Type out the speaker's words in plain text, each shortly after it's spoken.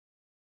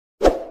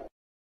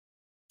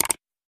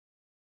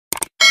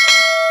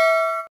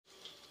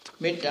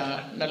မေတ္တာ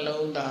နှ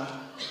လုံးသား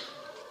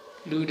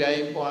လူတို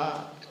င်းပွား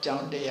အကြော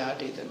င်းတရား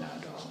ဒေသနာ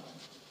တော်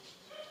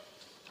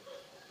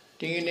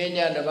ဒီကနေ့ည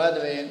တပတ်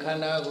တွင်ခန္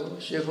ဓာကို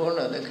ရှင်းဖို့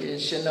တော်သခင်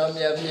ရှင်တော်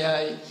မြတ်ဖျား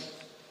၏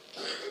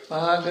မ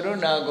ဟာကရု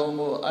ဏာကုံ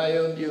ကိုအာ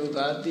ယုံပြု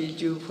ကာတိ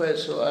ကျူဖွဲ့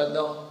ဆိုအပ်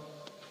သော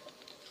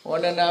ဝ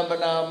န္ဒနာပ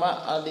နာမ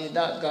အာတိတ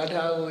ဂါ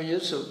ထာကိုရွ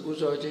တ်ဆိုပူ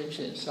ဇော်ခြင်းဖြ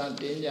င့်စ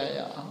တင်ကြရ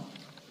အောင်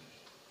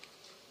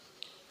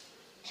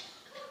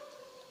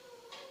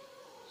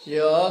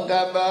ယောက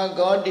ပ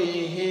ဂောတိ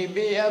ဟိ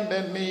ပိအပ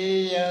မေ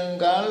ယံ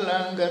ကာလံ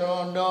ကရွ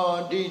န်တော်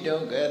တိဒု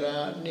က္ခရာ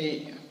နိ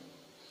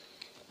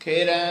ခေ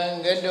ရံ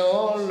ကတော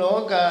လော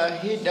က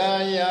ဟိတ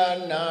ယာ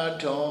နာ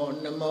ထော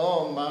နမော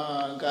မာ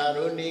ကာ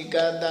ရုဏိက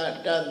တ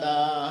တတ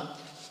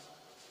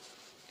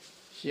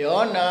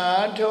ယောနာ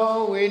ထော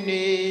ဝိ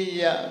နိ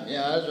ယ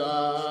မြာစွာ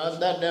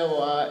တတ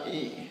ဝါ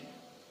ဤ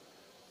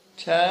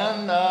ချ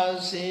မ်းသာ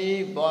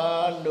စီး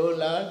ပွားလို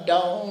လား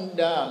တောင်း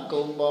တ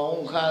ဂုံပေါ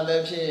င်းခါသ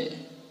ဖြင့်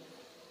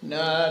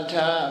နာထ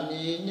မြ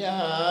ညာ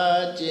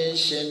ခြင်း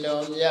ရှင်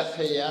တော်မြတ်ဖ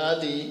ရာ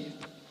သည်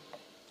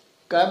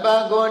ကပ္ပ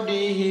ဂော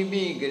တိဟိ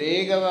ပိဂရေ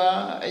ကဘာ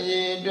အ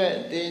ရေအတွက်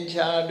သင်္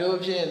ချာတို့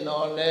ဖြင့်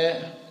တော်လဲ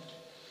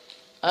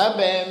အ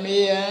ဘေမေ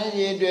ယံ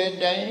ရေတွေ့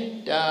တိုင်း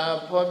တာ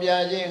ဖော်ပြ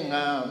ခြင်း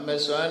ငါမ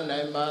စွမ်း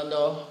နိုင်ပါ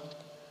သော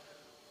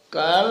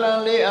ကာလ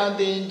လေးအ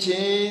သင်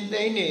ချေ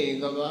သိမ့်နေ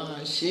ကဘာ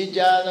ရှိ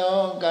ကြသော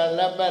ကာလ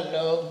ပတ်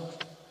လုံး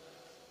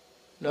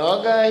လော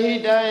ကဟိ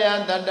တယ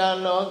တတ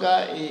လောက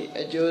ဤ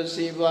အကျိုး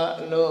စီးပွား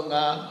အလို့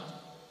ငါ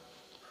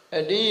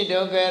အတိ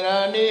ဒုက္ခရာ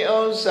နိဥ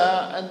စ္စာ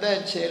အသ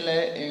က်ချေလဲ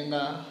အင်္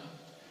ဂါ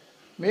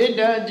မေတ္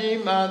တာကြီး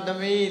မာသ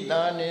မိ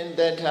သာနှင့်တ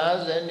ထာ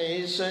ဇနီ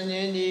ဆွန်ញ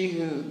င်းကြီး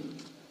ဟု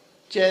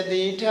ကျက်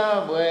တိထ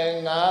ဘွယ်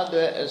ငါး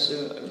သွဲအစု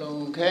အ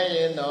လုံးခဲရ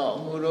င်သောအ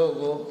မှုတို့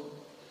ကို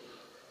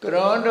က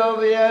ရွန်တော်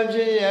ဘုရားဖြ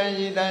စ်ရန်ရ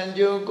ည်တန်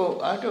ကြိုးကို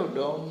အထု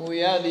တော်မူ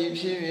ရသည်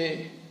ဖြစ်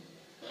၍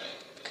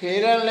ခေ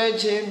ရလက်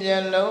ချေမျ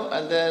က်လုံး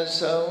အသက်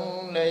ဆုံး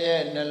လည်း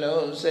ရဲ့နှ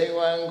လုံးစိတ်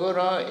ဝံကို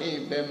ရောဤ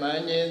ပင်မ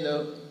ညင်း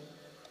သို့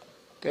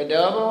က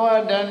တောဘဝ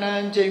တဏ္ဏ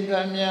ချိန်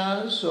ခါများ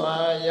စွာ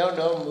ရောက်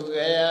တော်မူ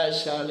ခဲ့ရ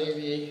ရှာလိမ့်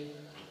မည်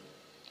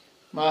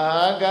မ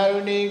ဟာကရု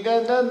ဏီက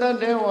တတ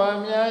တဝါ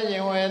များရ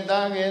င်ဝဲ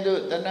သားကဲ့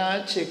သို့တနာ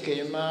ချစ်ခ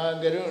င်မှာ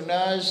ကရု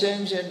ဏာရှင်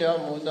ဖြစ်တော်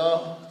မူသော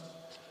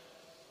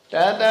တ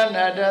တ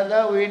နာတတ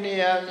ဝိန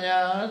ည်း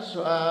များ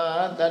စွာ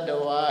တတ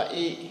ဝါ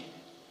ဤ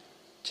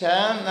ချ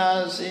မ်းသာ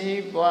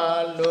စီး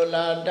ပွားလို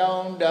လားတော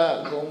င်းတ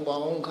ဂုံပေါ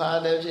င်းခါ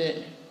သဖြင့်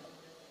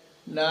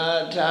နာ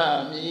ထ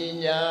မြ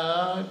ညာ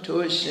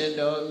ထိုရှင်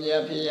တော်မြ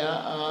တ်ဖျား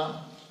အား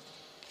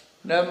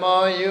န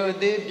မောယု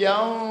တိပြော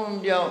င်း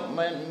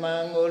မှ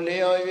န်ကို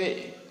လျော်၍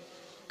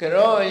က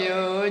ရောယု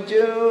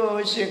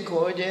ကျိုးရှိ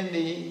ခိုးခြင်းသ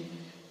ည်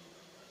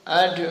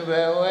အထုဘ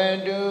ဝ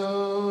တု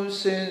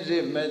စင်စ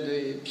စ်မ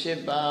သွေဖြစ်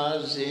ပါ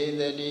စေ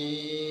တ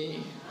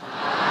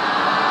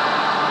ည်း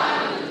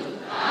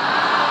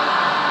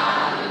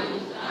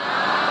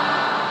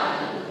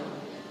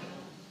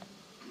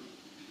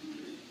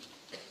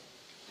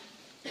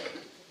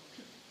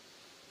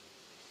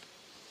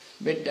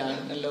မေတ္တာ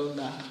နှလုံး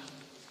သား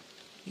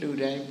လူ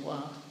တိုင်း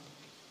ပွား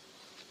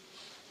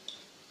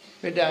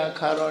မေတ္တာ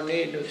ခါတော်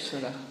နေ့လို့ဆို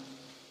တာ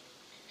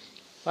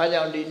ဘာ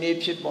ကြောင့်ဒီနေ့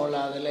ဖြစ်ပေါ်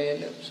လာသလဲ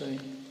လို့ဆိုရ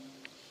င်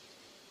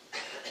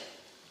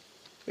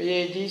ပရိ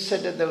ကြီး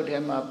17သုတ်ထဲ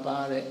မှာပါ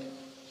တဲ့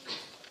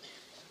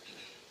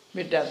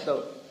မေတ္တာသု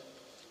တ်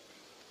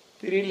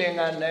သီရိလင်္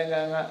ကာနိုင်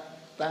ငံက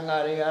သံဃာ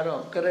တွေက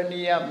တော့ကရဏီ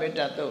ယမေတ္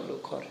တာသုတ်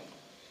လို့ခေါ်တယ်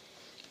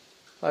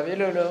။ဘာဖြစ်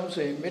လို့လဲ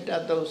ဆိုရင်မေတ္တာ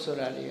သုတ်ဆို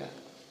တာတွေက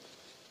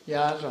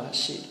ရာစွာ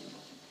ရှိ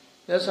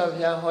မြတ်စွာဘု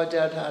ရားဟော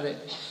ကြားထားတဲ့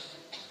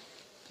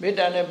မေတ္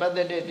တာနဲ့ပတ်သ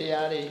က်တဲ့တ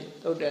ရားတွေ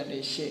သုတ်တန်တွေ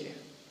ရှိတယ်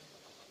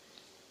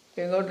။အ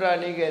င်္ဂုတ္တရ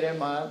နိကေထဲ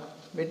မှာ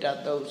မေတ္တာ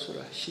သုတ်ဆို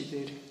တာရှိ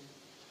သေးတယ်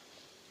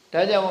။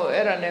ဒါကြောင့်မို့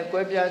အဲ့ဒါနဲ့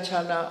ကွဲပြား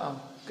ခြားနားအောင်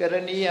ကရ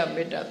ဏီယ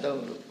မေတ္တာသု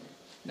တ်လို့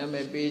နာမ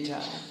ည်ပေး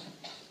ထားတယ်။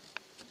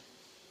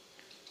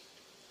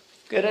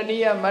ကရဏီ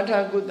ယမထ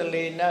ကုတ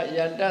လေနယ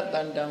န္တတ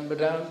န္တံဗ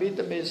ရံပိတ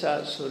မေသ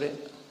ဆိုတဲ့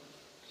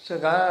စ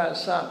ကား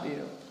စပြီး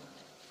တော့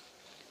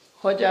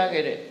ဟောကြား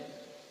ခဲ့တဲ့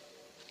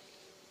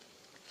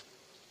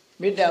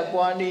မေတ္တာ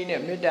ပွားနည်း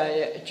နဲ့မေတ္တာ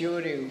ရဲ့အ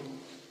ကျိုးတွေကို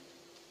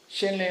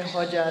ရှင်းလင်း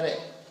ဟောကြားတဲ့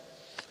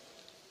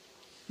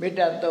မေတ္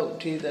တာသုတ်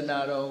ထေသနာ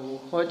တော်ကို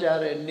ဟောကြား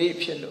တဲ့နေ့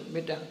ဖြစ်လို့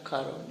မေတ္တာခါ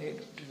တော်နေ့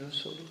လို့ဒီလို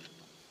ဆိုလို့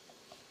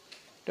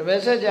တပ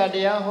ည့်ဆက်ကြတ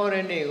ရားဟော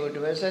တဲ့နေ့ကိုတ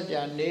ပည့်ဆက်ကြ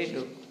နေ့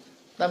လို့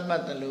သတ်မှ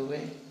တ်တယ်လို့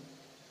ပဲ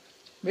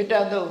မေတ္တာ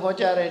သုတ်ဟော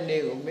ကြားတဲ့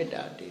နေ့ကိုမေတ္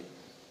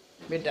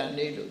တာ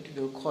နေ့လို့ဒီ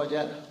လိုခေါ်ကြ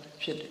တာ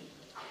ဖြစ်တယ်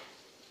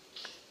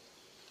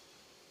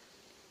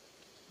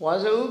ဝါ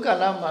စုကာ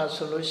လမှာ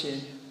ဆိုလို့ရှိရ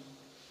င်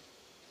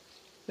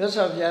မြတ်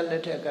စွာဘုရားလ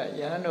က်ထက်က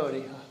ယဟန်တော်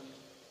တွေဟာ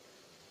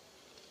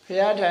ဘု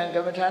ရားထံက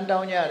မ္မထမ်းတော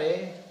င်းကြတ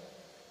ယ်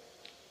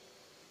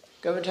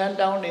ကမ္မထမ်း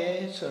တောင်းတယ်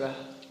ဆိုတာ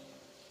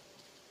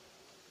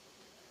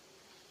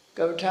က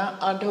မ္မထမ်း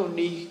အထုတ်န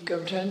ည်းကမ္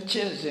မထမ်းကျ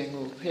င့်စဉ်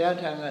ကိုဘုရား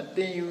ထံကသ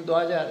င်ယူ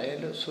သွားကြတယ်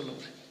လို့ဆို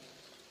လို့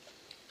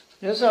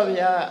မြတ်စွာဘု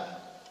ရား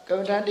ကမ္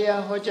မထမ်းတ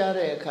ရားဟောကြား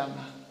တဲ့အခါ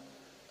မှာ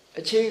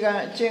အခြေခံ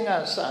အကျင့်က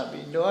စ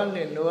ပြီးလောအပ်တ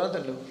ယ်လို့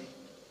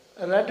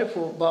အရတ္တ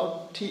ဖို့ပေါက်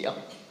ထိအော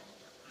င်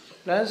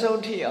လမ်း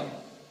ဆုံးထိအောင်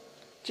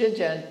ကျင့်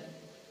ကြံ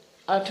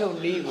Ato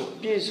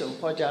Nigo, Piso,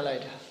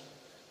 Hojalita.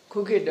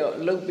 Cook it up,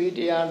 look be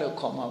the other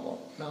comma.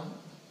 No?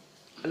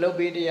 Look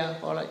be the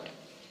all right.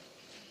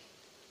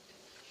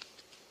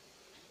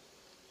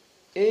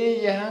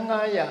 E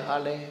Yahanga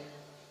Yahale.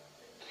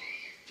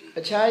 A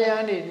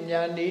Chayani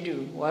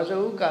Yanidu was a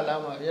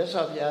Ukalama, yes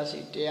of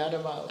Yasi, the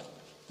Adama,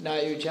 now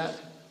you chat.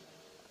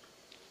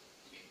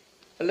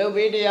 A little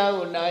video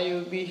will now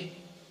you be.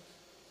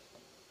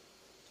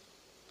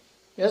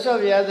 Yes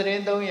of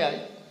Yadrin don't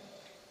yet.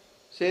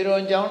 Say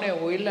on John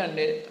and Will and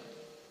it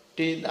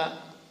did that.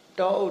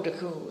 Dog the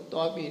coup,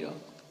 Dobbido.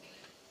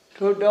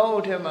 To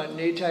dog him and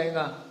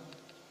Nitanga.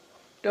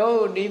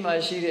 Dog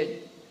Nima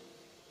sheeted.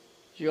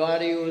 You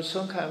are you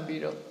soon can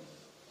be up.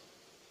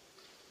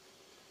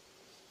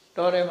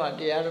 Dorema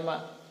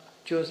diarma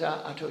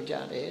Josa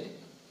Atojade.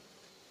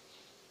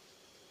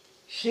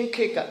 She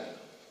kick up.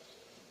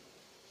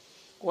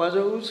 Was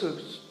also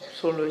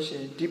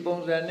solution, deep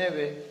bones and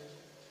never.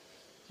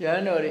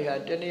 January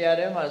had any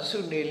arema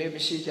soon nearly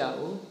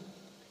Mishijao.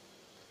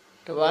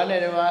 The one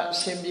ever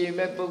simply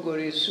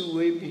Mepogori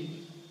Suwebi.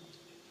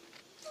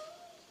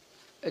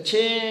 A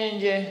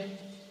change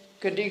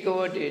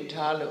Kadiko de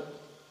Talo.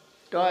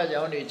 Doja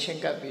only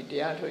Chinkapi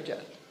Diatoja.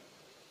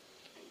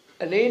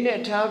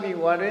 Alene Tabi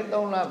Warren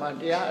Donlama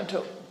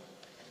Diato.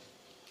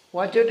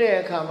 What do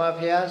they come up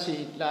here?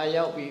 See,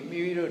 Layabi,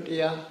 Miro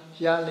Dia,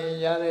 Yale,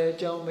 Yale,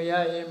 John,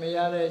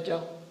 Mayale,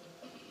 John.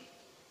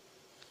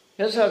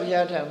 Yes, of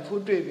Yatam,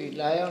 food baby,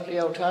 Lion,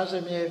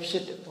 Leotasm,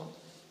 shitable.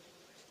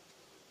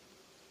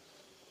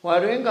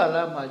 Warren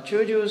Galama,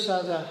 Jojo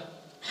Saza,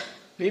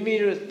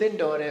 Mimiru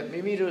Tindore,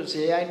 Mimiru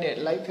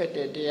Zianet, life at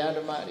the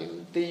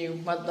Diadamari, the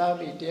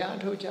Madabi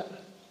Diatoja.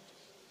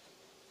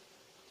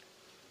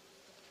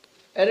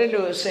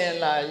 Erilu saying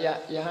la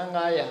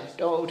Yahangaya,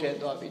 don't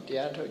tell to be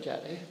Diato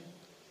Jade.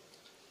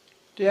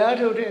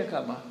 Diato de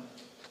Kama.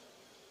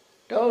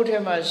 Don't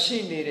tell my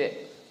she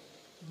needed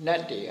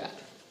Nadia.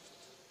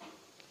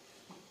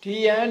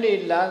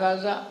 Tiani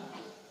Lagaza,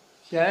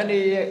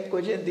 Yani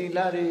Kojin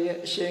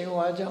Lari, Shane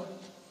Waja.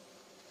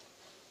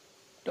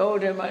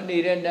 Don't tell my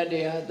needed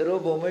Nadia, the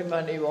robo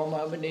money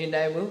woman in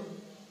Naimu.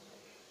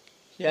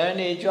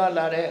 Yani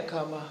Jolare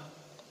Kama.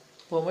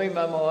 For my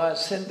mamma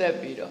sent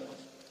that beetle.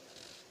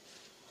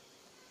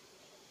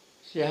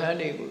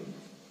 Yahani would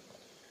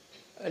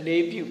a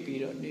leave you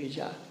beat on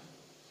Nija.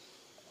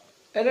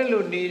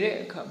 Erelu need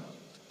it come.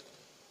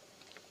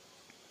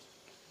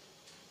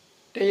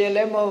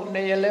 Tayalemo,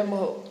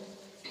 Nayalemo,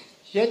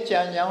 yet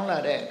young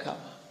lad come.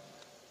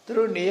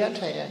 Through near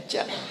Taya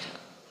Chat.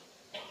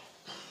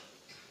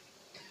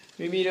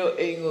 Mimido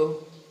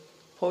Engo,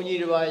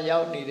 Ponyidwa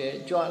Yaut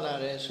needed,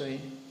 Joala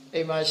swing,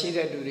 a machine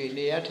to the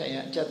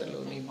Neataya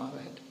Chataloni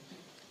Mavet.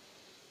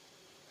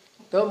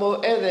 Though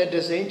ever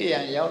the Saint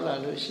and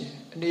Yaula Lucy,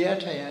 near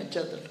Taya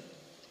Chatal.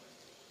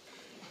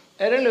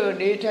 Erelu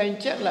need time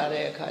Chatla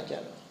de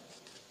Kajalo.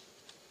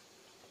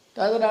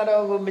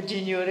 Tazanado will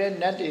Majinure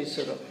Nati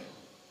Suro.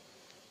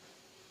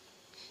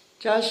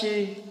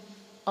 Chashi,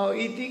 our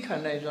eating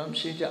can I from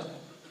Shija.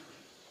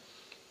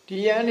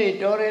 Tiani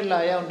Dore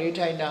Lion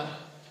Nitaina.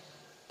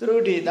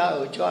 Through the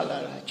Dao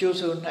Joala,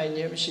 Josu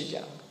Nayam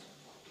Shija.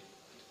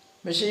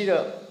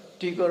 Mashida,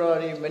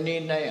 Tigorori,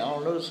 Manina,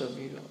 on Loso,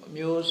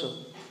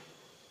 Muso.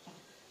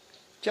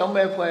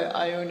 Chombe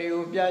Ioni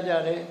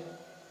Ubiajare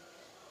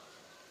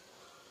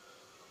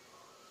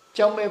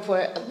Chombe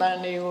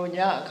Atani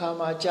Unya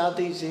Kama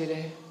Chati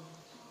Sire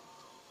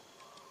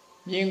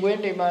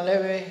Yingwini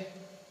Maleve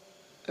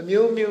a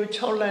Mew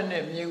Cholan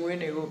and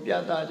Yingwini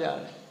Ubiata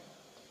Jare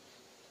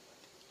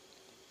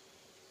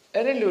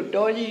Erilu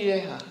Doji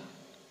Yeha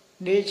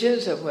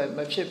Natures of web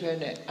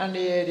Machipene and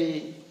the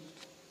Eddie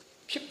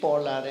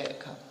Chipola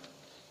Reka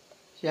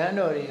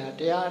Janori had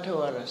the art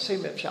or a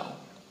similar chow.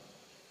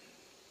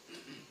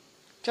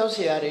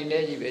 Chelsea are in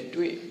edgy with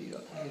tweet,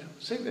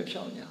 same with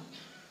Sonia.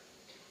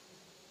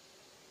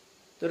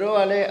 The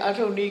Roale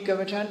Atoni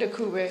Kamatanta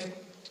Kube,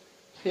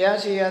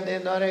 Piazia de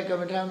Nore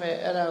Kamatame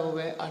era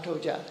Ube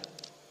Atoja.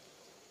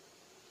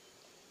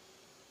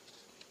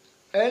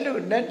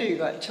 Elu Nandi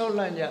got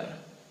Cholanya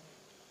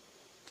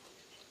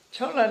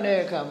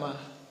Cholane Kama,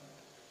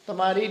 the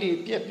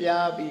Maridi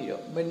Pia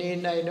Bido,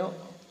 Menina no,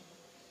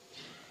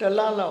 the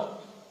Lalo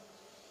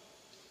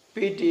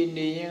Piti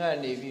Nianga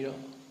Niviro.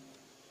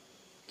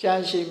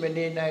 Jansi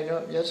Menina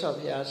no, yes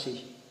of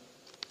Yasi,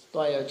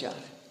 Toyaja,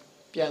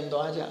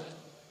 Piandoja.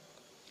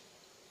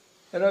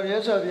 And of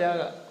yes of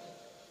Yaga,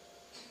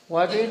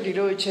 what did you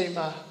do,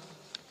 Chema?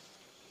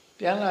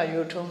 Piana,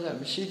 you told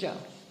them, Shija.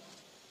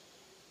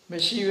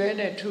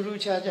 Meshivene, Turu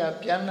Chaja,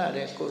 Piana,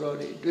 de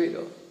Colori,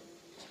 Duido.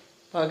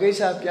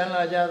 Pagesa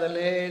Piana Jada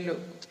Lelu,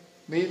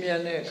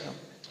 Mimian Necam.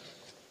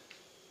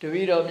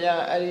 Duido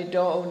Mia,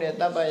 Arido,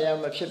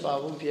 Netabaya, Machipa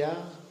Upia.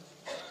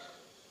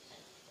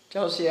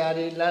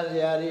 Chausiari,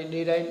 Lanziari,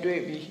 Nidai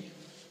Dwebi.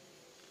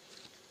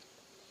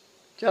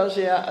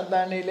 Chausia,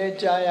 Adani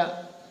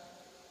Lechaya.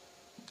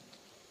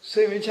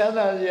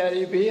 Simichana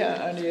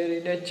Yaribia and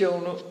Yerine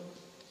Jono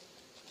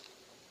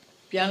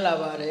Pian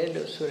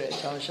Lavare, Sure,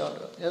 Town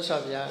Shot, yes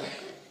of Yaga.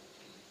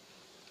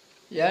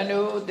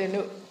 Yanu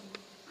Dinu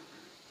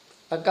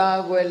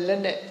Agagwe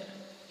Lenet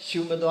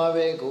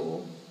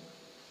Shumadwavego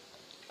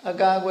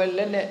Agagwe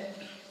Lenet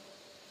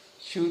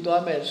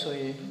Shudwame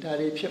Soy,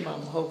 Dari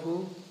Pimam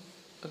Hopu,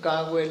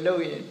 Agagwe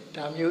Loye,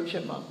 Tamu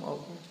Pimam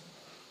Hopu,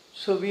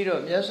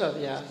 Sobiro,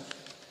 Yasavia,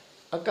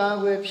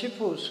 Agagwe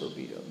Pipo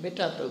Sobiro,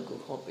 Metatoku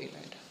Hopi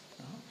like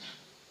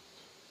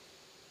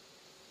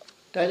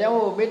that.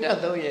 Tajawo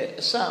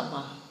Metatoye,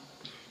 Sama.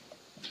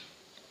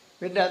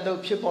 Mitato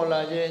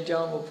Pipola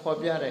Jam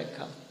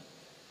Pobiareka.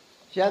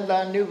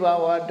 Yanda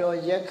Nubawa do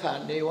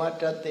Yeka,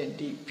 Newata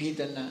Tendi,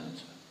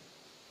 Pidanans.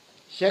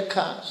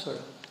 Yeka, sir.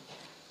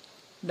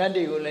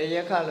 Nandi will a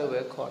Yeka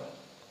over call.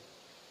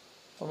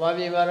 For my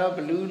Vivara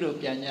Blue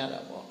Pianara.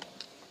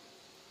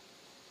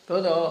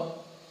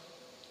 Todo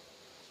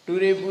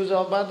Dure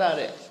Buzo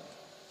Badare.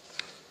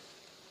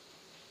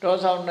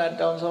 Toss on that,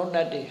 toss on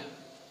that day.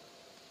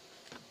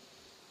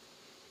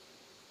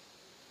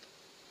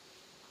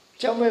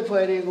 Chame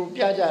Peri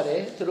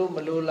Piajare, through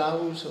Malula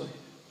Huso.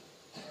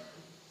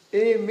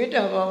 A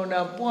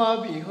Mitavana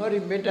Puabi, Hori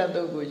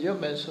Metadogo,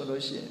 Yomen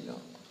Solosino.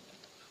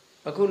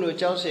 Akulu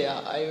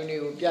Chausia, Ioni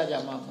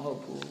Piajama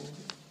Hopu.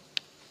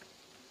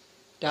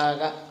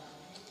 Daga.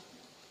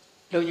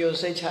 Loyo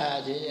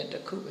Secha and the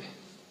Kube.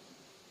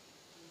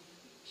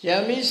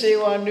 Yami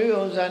Sewa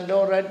Nuos and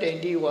Dora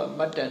Tendiwa,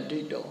 Matan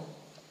Dito.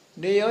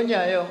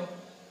 Neonyayo.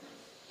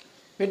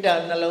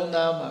 Mita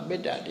Nalona,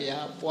 Mita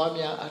dia,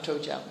 Puamia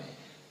Atojame.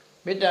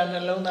 Mita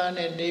Nalona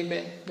and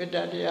Name,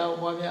 Mita dia,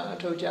 Puamia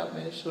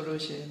Atojame,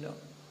 Solution.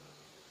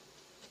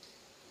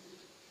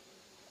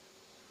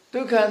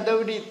 Tukan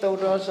Dodi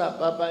Todosa,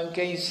 Papa and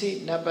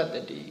Casey,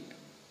 Napatati.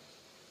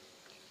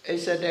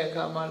 Esade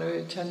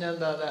Kamale,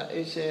 Chanyandana,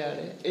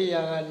 Esare,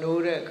 Eyaga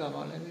Nure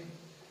Kamale,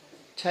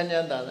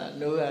 Chanyandana,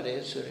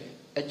 Nure Suri,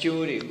 a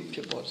jury,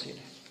 Chiposine.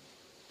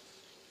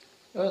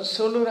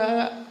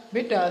 Solura,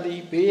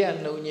 Mitadi, Bay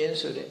and no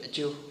Yensure, a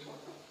Jew.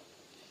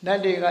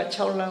 Nadiga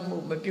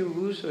Chaulam,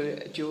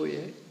 Mapu, a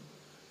Jew.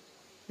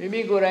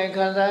 Mimi Goran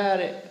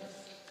Kandare,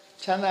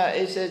 Chana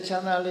Ese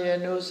Chanale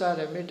and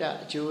Nosa,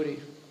 Mita, jury.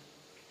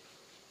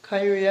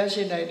 Kayu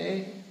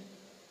Yashinade,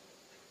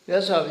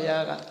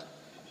 Yasaviaga.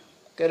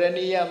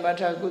 Karaniya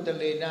Mata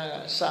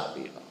Gudalina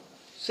Sabiro.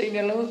 Sing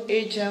alone,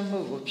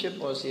 Ajamu,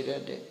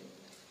 Chiposirade.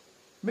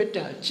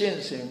 Mita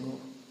Jensengu,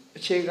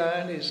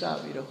 Chegan is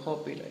Sabiro,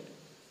 Hobby like.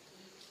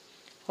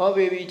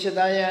 Hobby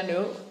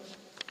Vichadayano,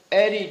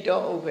 Eddie do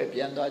over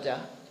Piandaja.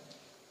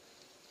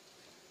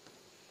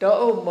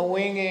 Do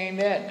mowing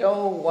there, do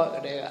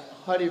walk there,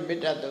 Hori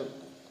Mitato,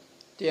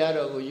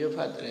 Tiaro, you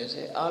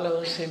patrese,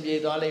 Alo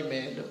Simbi Dolly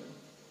Mendo.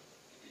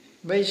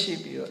 May she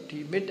be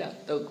the Mita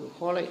Toku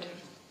Holite.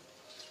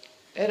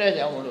 Era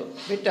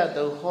Jamulu, Mita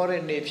the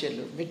Hore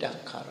Napselu, Mita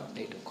Caro,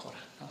 Nato Cora.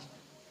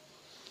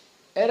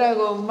 Era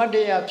go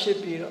Madia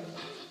Pipiro.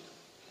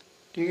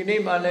 Tigni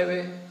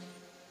Maleve,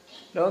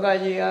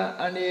 Logagia,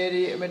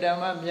 Anieri,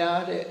 Madama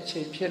Miare,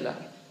 Chipilla.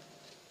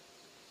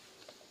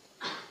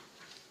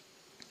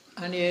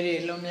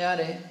 Anieri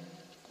Lumiare,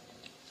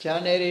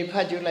 Janeri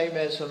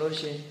Pajulai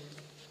solution.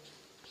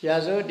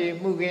 Yazo de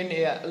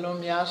Muginia,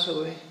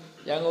 Lumiaso,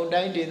 Yango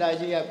Dainty,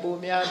 Dagia,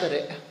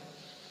 Bumiadre.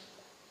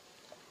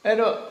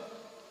 Ero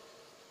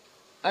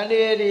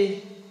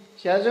Anieri,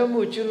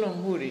 Shazomu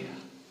Chulum Muri,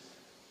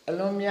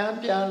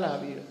 Alumia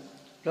Pialavi,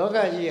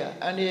 Logagia,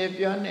 Anie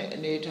Pione,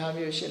 and 8 time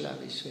you shall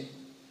have his way.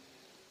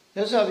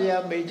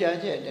 Yosavia made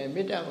judge and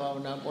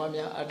Mitavana,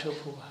 Boamia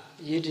Atopua,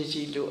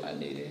 Yetichi do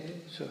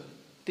Anide, so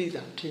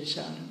Tida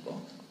Tishan.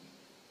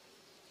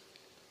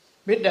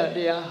 Mida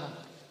Diaha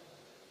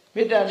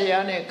Mida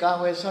Diane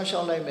Kawe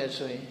social life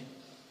mesway,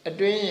 a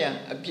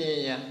dunya, a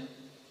pinya,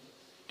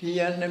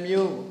 Tian the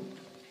Mew,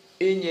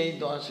 in ye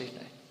dosing.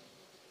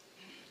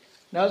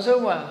 Now so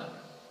ma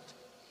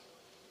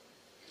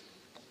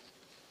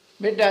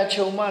Mita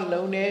Choma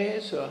Lone,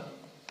 so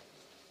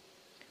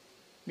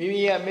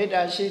Mimia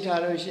Mita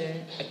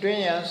Shitaroshe, a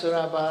Dunya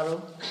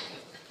Surabaro,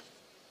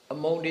 a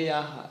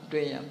Mondia,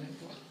 Dunya.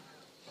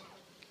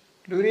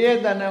 Luria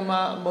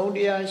Danama,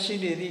 Mondia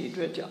Shidi,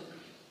 Twitter.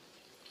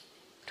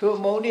 To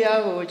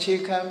Mondia,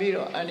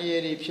 Chicambiro,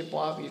 Anieri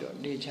Pipuabiro,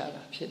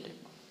 Nichara, Pit.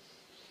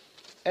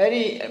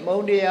 Eri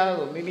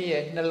Mondia,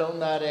 Mimi,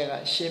 Nalona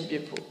Rega,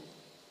 Shimpipu.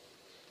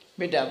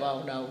 Mita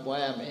Bavna,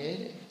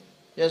 Wayame,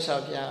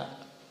 Yasavia,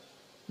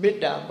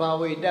 Mita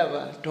Bawi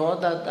Dava,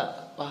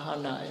 Dodata,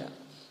 Bahanaya.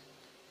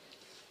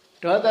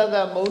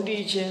 Dodata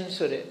Modi Chin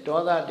Sure,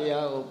 Doda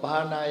Diago,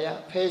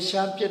 Bahanaya,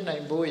 Pesha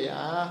Pietna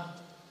Boya,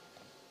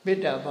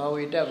 Mita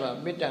Bawi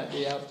Dava, Mita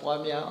Dia,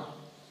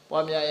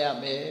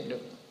 Pamia me,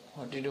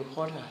 or did you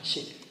call her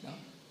shit? No.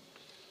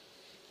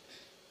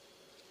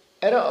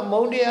 Era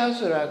Modia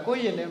Sura, go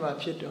ye name of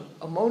Pito,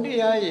 a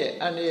Modia ye,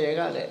 and the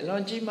Egale,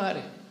 Longi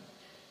Mare.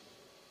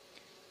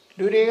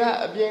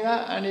 Duriga,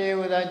 Abianga, and a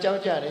without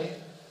Jauchare,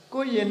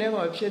 go ye name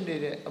of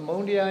Shindi, a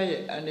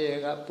Mondia, and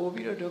a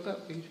Popito took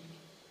up it.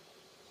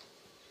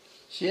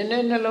 She and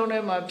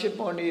alone my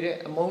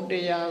Chiponi, a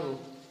Mondiago,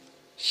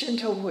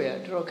 Shinto where,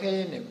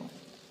 Trocanemo.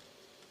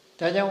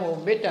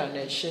 Tajamo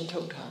Meta,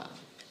 Shinto Ta.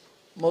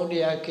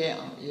 Mondia can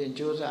in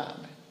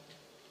Josam.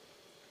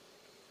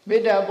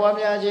 Bida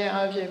Bomia Jan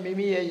Afia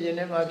Mimi in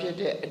the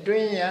Mafia,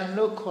 doing and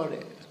look for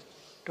it.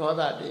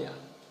 Toda dear.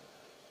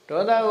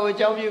 Toda will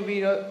jump you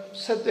be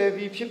set there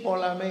be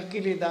people and make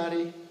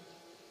Gilidari.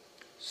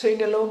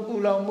 Sing alone,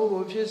 Pula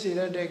move,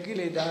 Fisila de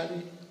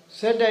Gilidari.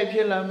 Said I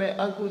feel I may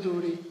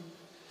Akuduri.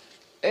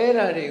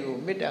 Era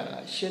rego,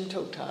 Mida,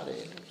 Shinto Tare,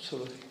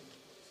 so.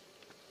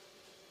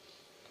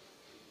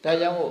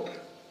 Dayamo,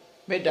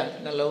 Mida,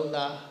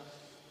 Nalona.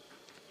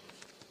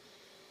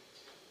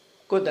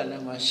 Good than a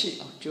machine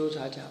of Joe's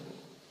Hajabu.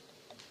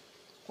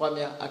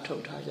 Wamia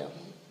Atom Tajabu.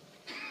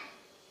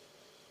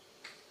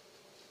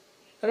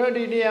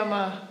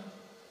 Rodidiama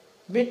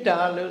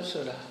Mida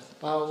Lusura,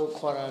 Pau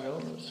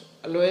Coradonos,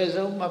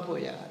 Aloezo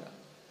Mapoyara.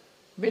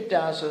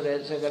 Mida so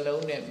there's a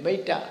galone,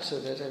 Meta so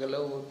there's a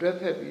galone,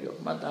 Drepebido,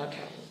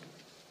 Matata.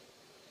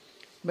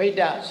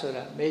 Meta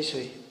sura,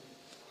 Mesui.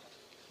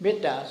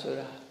 Meta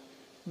sura,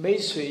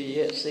 Mesui,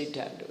 yes,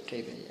 Satan to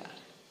take a yard.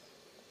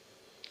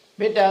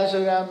 Meta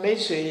sura,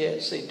 Mesui,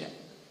 yes, Satan.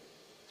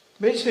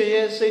 Mesui,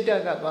 yes,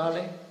 Satan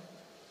Gabale.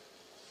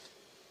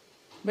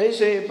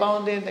 Mesui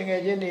bound in the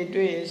Gajini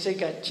doing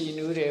Sika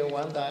Chinure,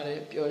 one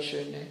day, pure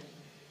shune.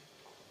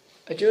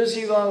 A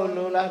juicy one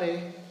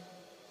Lolare.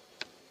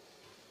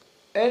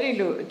 Any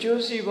look,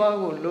 juicy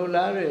one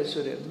Lolare,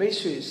 so the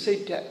Mesui,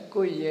 Satan,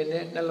 go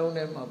yen,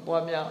 Nalone,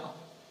 Boamia,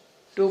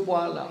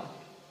 Duboala.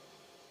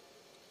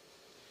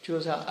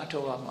 Josa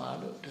Atoa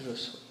Malo,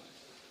 Druso.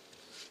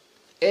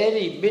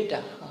 Any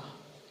bitter.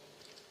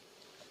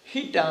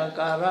 Hita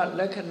Kara,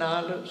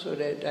 Lacanalo, so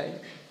that I.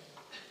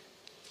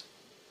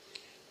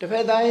 The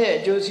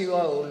Fedaya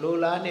Josiwa,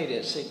 Lola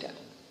needed Satan.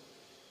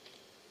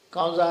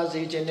 Kansa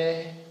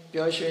Zijine,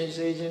 Yoshin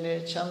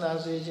Zijine, Chanda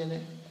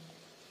Zijine.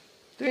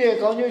 သူရဲ့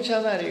ကောင်းကျိုးချ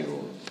မ်းသာတွေ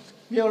ကို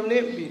မျှော်လ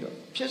င့်ပြီးတော့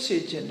ဖြစ်စေ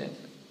ခြင်းနဲ့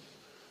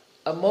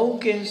အမုန်း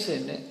ကင်းစ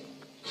င်တဲ့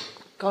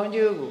ကောင်း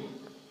ကျိုးကို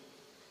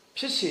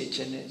ဖြစ်စေခြ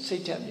င်းနဲ့စိ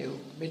တ်ဓာတ်မျိုး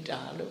မေတ္တာ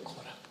လို့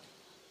ခေါ်တာ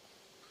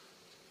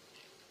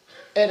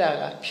အဲ့ဒါ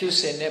ကဖြူ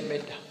စင်တဲ့မေ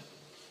တ္တာ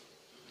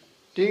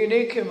ဒီက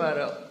နေ့ခေတ်မှာ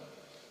တော့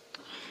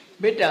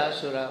မေတ္တာ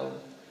ဆိုတာ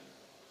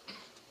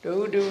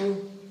ကိုတူ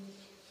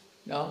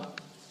နော်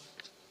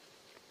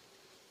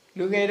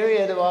လူငယ်တို့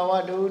ရဲ့သဘာဝ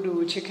တူ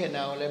ချစ်ခင်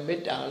တာကိုလည်းမေ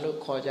တ္တာလို့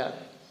ခေါ်ကြတယ်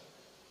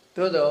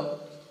သို့တော့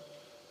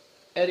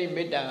အဲ့ဒီ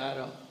မေတ္တာက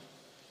တော့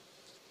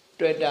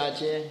တွေ့တာ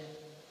ချင်း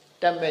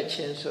တတ်မဲ့ချ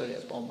င်းဆို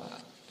တဲ့ပုံမှာ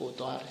ပို့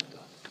သွားတယ်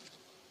တော့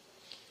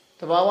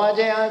သဘာဝ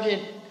ချင်းအဖြစ်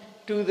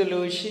တူသ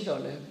လိုရှိ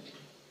တော့လဲ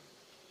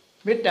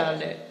မေတ္တာ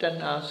နဲ့တ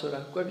ဏှာဆိုတာ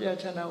ကွဲပြား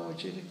ခြားနားဖို့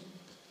ရှိတယ်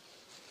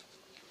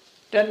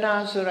တဏှာ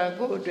ဆိုတာ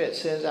ကိုယ့်အတွက်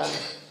စဉ်းစားတ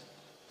ယ်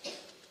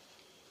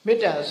မေ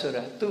တ္တာဆို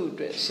တာသူ့အ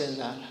တွက်စဉ်း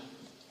စားတာ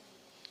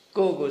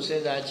ကိုယ့်ကိုစ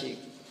ဉ်းစားကြည့်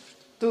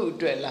သူ့အ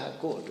တွက်လား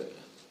ကိုယ့်အတွက်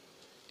လား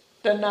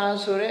တဏှာ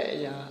ဆိုတဲ့အ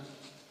ရာ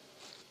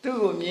သူ့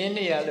ကိုမြင်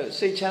နေရလို့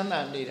စိတ်ချမ်းသာ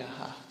နေတာ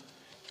ဟာ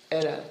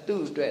အဲ့ဒါ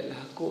သူ့အတွက်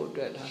လားကိုယ့်အ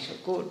တွက်လားဆို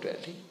ကိုယ့်အတွက်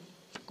လေ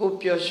ကိုယ်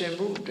ပျော်ရွှင်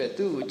မှုအတွက်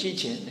သူ့ကိုကြည့်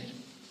ချင်တယ်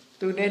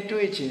သူနဲ့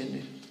တွေ့ချင်တ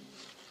ယ်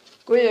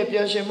ကိုယ့်ရဲ့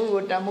ပျော်ရွှင်မှု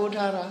ကိုတန်ဖိုး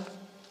ထားတာ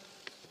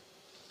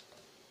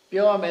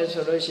ပြောရမယ်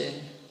ဆိုလို့ရှိရင်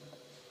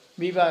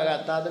မိဘက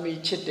သားသမီး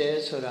ချစ်တယ်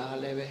ဆိုတာ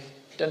လည်းပဲ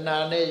တဏှာ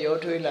နဲ့ရော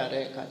ထွေးလာ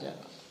တဲ့အခါကျ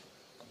တော့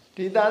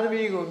ဒီသားသ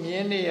မီးကိုမြ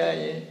င်နေရ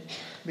ရင်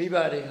မိဘ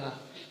တွေဟာ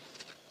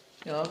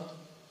နော်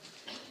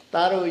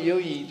သားတို့ရု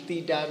ပ်ရည်တိ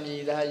တာမြ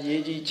ည်သာ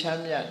ရေးကြီးချ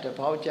မ်းမြတ်တ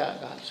ပေါက်ကြ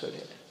ကဆို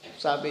တဲ့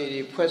စာပေ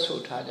တွေဖွဲ့ဆို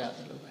ထားကြတ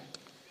ယ်လို့ပဲ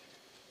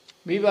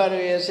မိဘ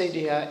တို့ရဲ့စိတ်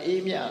တွေဟာ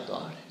အေးမြ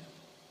သွားတယ်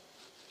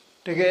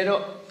တကယ်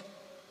တော့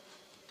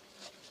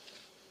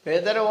ဘ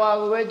ယ်တော်ဝါ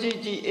ကိုပဲကြည့်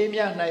ကြည့်အေးမြ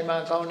နိုင်မှ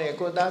ကောင်းတယ်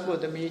ကိုသားကို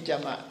သမီးကြ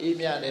မှာအေး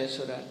မြတယ်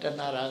ဆိုတာတ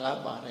ဏှာရာက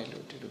ပါတယ်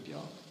လို့ဒီလို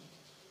ပြော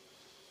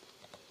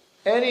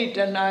အဲ့ဒီတ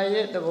ဏှာ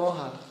ရဲ့သဘော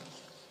ဟာ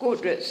ကိုယ့်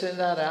အတွက်စဉ်း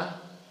စားတာ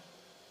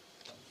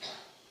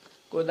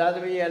ကိုသားသ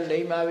မီးကလိ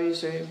မ္မာပြီ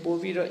ဆိုရင်ပို့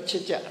ပြီးတော့ချ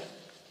စ်ကြ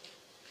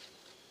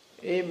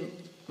အေး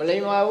မလိ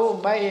မ္မာဘူး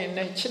မိုက်ရင်လ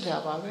ည်းချစ်တာ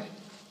ပါပဲ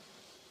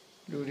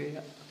လူတွေက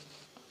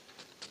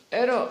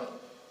အဲ့တော့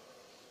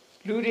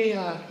လူတွေ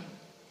ဟာ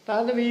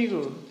သားသမီး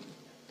ကို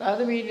သား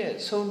သမီးနဲ့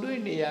ဆုံတွေ့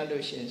နေရ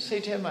လို့ရှင်စိ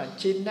တ်ထဲမှာ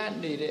ခြေနှက်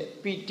နေတဲ့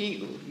ပီတိ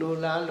ကိုလို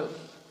လားလို့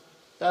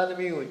သားသ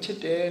မီးကိုချစ်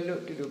တယ်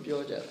လို့ဒီလို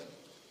ပြောကြတယ်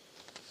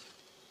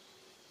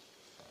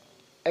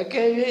အက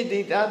ယ်၍ဒီ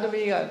သားသ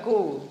မီးက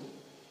ကိုယ်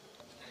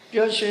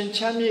ပျော်ရွှင်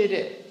ချမ်းမြေ့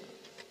တဲ့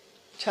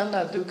ချမ်း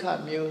သာဒုက္ခ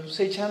မျိုး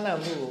စိတ်ချမ်းသာ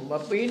မှုကိုမ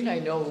ပေးနို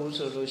င်တော့ဘူး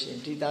ဆိုလို့ရှိရ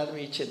င်ဒီသားသ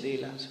မီးချစ်သေး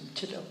လားဆို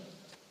ချစ်တော့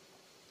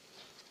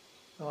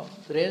ဟော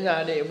သတင်းစာ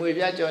တွေအမွေ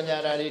ပြကြော်ညာ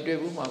တာတွေတွေ့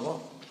ဘူးမှာပေါ့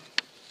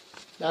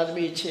သားသ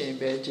မီးချစ်ရင်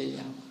ပဲကြည်ရ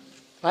မှာ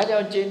ဘာကြော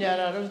င့်ကြည်ညာ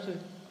တာတော့ဆို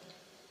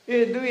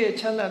သူ့ရဲ့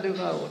ချမ်းသာဒုက္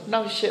ခကို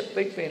နှောက်ယှက်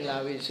ပိတ်ပင်လာ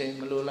ပြီဆိုရင်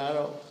မလိုလား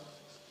တော့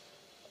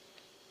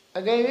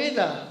အကယ်၍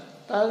သာ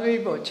သားသ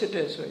မီးပေါ်ချစ်တ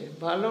ယ်ဆိုရင်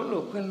ဘာ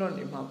လို့ခွင့်လွှတ်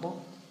နေမှာပေါ့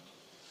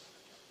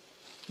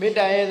မေတ္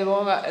တာရဲ့သ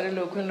ဘောကအဲ့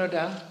လိုခွင့်လွှတ်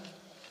တာ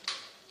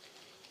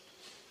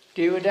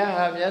ဒီဝဒ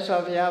ဟာမြတ်စွာ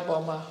ဘုရား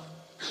ပေါ်မှာ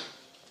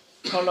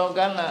ခေါလောက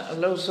န်းလာအ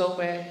လုံးဆုံး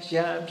ပဲ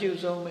ရံအပြု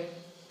ဆုံးပဲ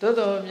သို့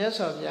တော်မြတ်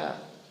စွာဘုရား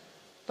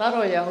သာ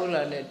တော်ရဟု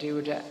လာနဲ့ဒီဝ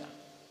ဒ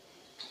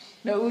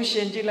နှစ်ဦးရှ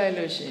င်ကြည့်လိုက်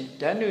လို့ရှိရင်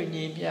ဓာတ်ည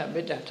ညီမျှ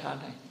မေတ္တာထား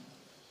နိုင်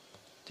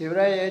ဒေဝ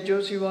ရရဲ့အ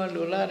ကျိုးစီးပွား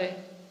လိုလားတယ်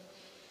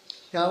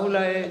ရာဟု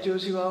လာရဲ့အ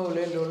ကျိုးစီးပွားကိုလ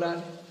ည်းလိုလား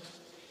တယ်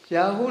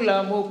ရာဟုလာ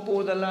မှုပို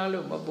သလား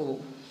လို့မပို့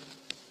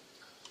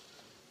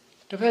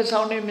တစ်ဖက်ဆော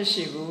င်းနေမ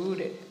ရှိဘူး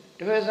တဲ့တ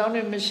စ်ဖက်ဆောင်း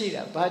နေမရှိ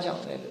တာဘာကြော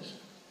င့်လဲလို့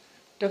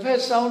တစ်ဖက်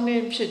ဆောင်းနေ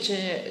ဖြစ်ခြ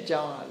င်းရဲ့အ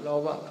ကြောင်းကလော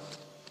ဘ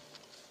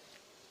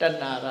တ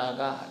ဏှာရာ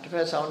ဂတစ်ဖ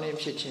က်ဆောင်းနေ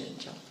ဖြစ်ခြင်းအ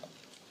ကြောင်း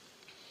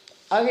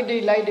အာဂတိ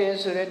လိုက်တယ်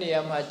ဆိုတဲ့နေ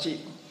ရာမှာကြ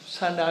ည့်သ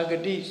န္တာဂ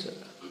တိဆို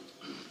တာ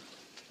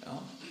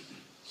နော်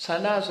သ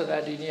န္တာဆိုတာ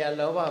ဒီနေရာ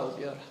လောဘကို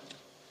ပြောတာ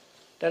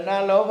တဏှာ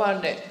လောဘ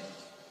နဲ့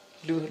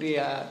လူတွေ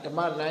ဟာဓမ္မ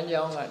လမ်း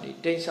ကြောင်းကနေ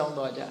တိမ်ဆောင်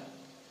သွားကြ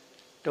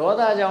ဒေါ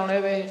သကြောင့်လ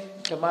ည်းပဲ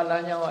ဓမ္မလ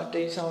မ်းကြောင်းက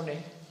တိမ်ဆောင်တ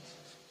ယ်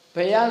ဘ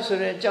ယဆို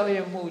တဲ့ကြောက်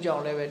ရွံ့မှုကြော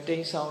င့်လည်းပဲတိ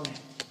မ်ဆောင်တယ်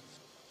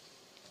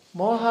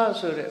မောဟ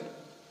ဆိုတဲ့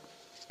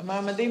အမှ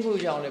န်မသိမှု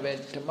ကြောင့်လည်းပဲ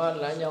ဓမ္မ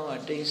လမ်းကြောင်းက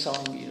တိမ်ဆော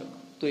င်ပြီးတော့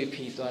တွေ့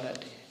ဖီသွားတတ်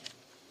တယ်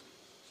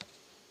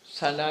သ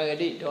န္တာဂ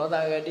တိဒေါသ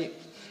ဂတိ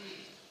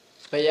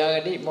ဘယဂ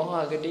တိမောဟ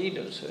ဂတိ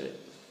လို့ဆိုတဲ့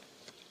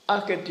အ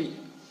ဂတိ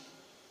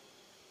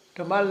ဓ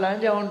မ္မလမ်း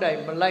ကြောင်းတို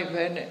င်းမလိုက်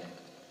ဖဲနဲ့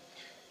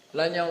လ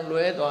မ်းကြောင်း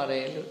လွဲသွားတ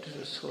ယ်လို့သူ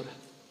ဆိုတာ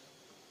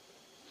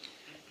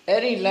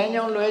အဲ့ဒီလမ်း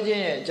ကြောင်းလွဲခြ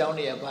င်းရဲ့အကြောင်း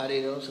တွေကဘာတွေ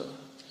တုံးဆို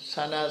သ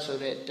န္တာဆို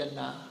တဲ့တ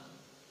ဏှာ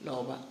လော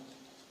ဘ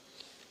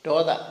ဒေါ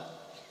သ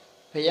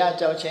ဘယ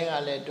ကြောက်ခြင်းက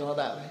လည်းဒေါ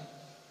သပဲ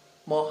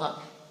မောဟ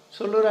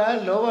ဆိုလိုတာ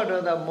လောဘဒေါ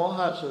သမောဟ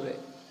ဆိုတဲ့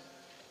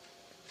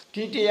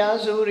ဒီတရား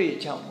စိုးတွေ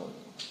ကြောင့်မို့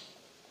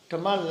ဓ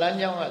မ္မလမ်း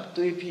ကြောင်းက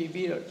သွေဖီ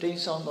ပြီးတော့တိမ်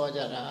ဆောင်းသွားကြ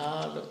တာ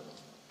လို့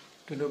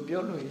ဒီလို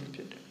ပြောလို့ရဖြ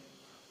စ်တယ်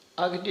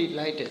အာဂတိ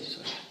လိုက်တယ်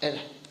ဆိုတာအဲ့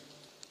ဒါ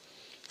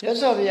မြတ်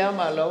စွာဘုရား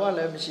မှာလောဘလ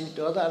ည်းမရှိ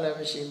ဒေါသလည်း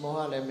မရှိမောဟ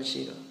လည်းမ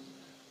ရှိတော့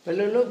ဘယ်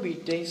လိုလုပ်ပြီး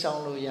တိမ်ဆော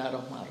င်းလို့ရ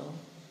တော့မှာတော့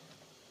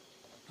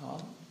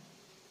နော်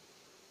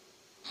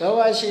လောဘ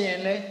ရှိရ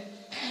င်လေ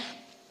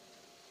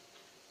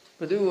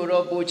ဘသူကို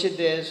တော့ပိုချစ်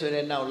တယ်ဆို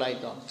တဲ့နောက်လိုက်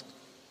တော့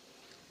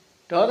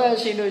ဒေါသ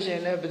ရှိလို့ရှိရ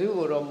င်လည်းဘသူ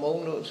ကိုတော့မု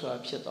န်းလို့ဆိုတာ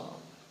ဖြစ်သွား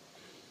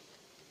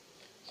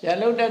ရန်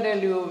လုံးတတ်တဲ့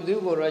လူကိုဘသူ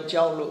ကိုတော့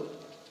ကြောက်လို့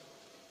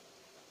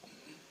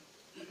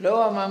လော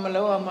ဘမှမ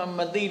လောဘမှမ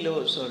သိ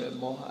လို့ဆိုတဲ့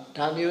မောဟ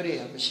ဒါမျိုးတွေ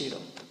ကမရှိ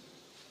တော့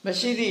မ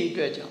ရှိသည့်အ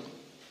တွက်ကြောင့်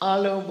အ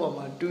လုံးပေါ်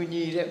မှာတူ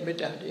ညီတဲ့မေတ္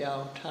တာတရား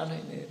ကိုထားနို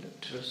င်တယ်လို့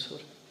သူတို့ဆို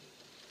တာ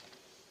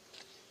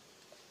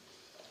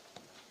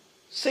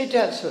စိတ်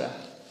ဓာတ်ဆိုတာ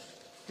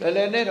လ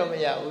ည်းနဲ့တော့မ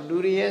ရဘူးလူ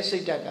တွေရဲ့စိ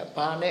တ်ဓာတ်က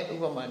ဘာနဲ့ဥ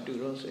ပမာတူ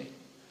လို့ဆိုရင်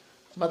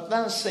မတ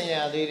န့်စင်ရ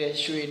သေးတဲ့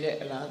ရွှေနဲ့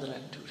အလားတ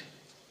န်တူတယ်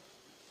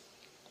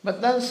မ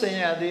တန့်စင်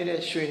ရသေး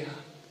တဲ့ရွှေဟာ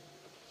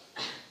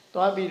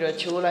သွားပြီးတော့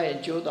ချိုးလိုက်ရင်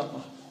ကျိုးတော့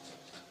မှာ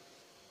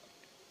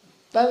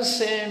တန့်စ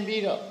င်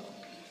ပြီးတော့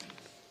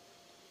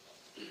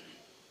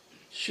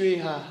ရွှေ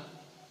ဟာ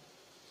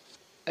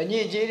အည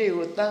စ်အကြေးတွေ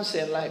ကိုတန့်စ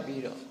င်လိုက်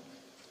ပြီးတော့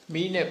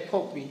မီးနဲ့ဖု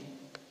တ်ပြီး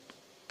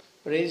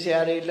ပရိစ္ဆာ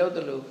တွေလှုပ်တ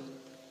ယ်လို့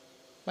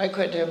မိုက်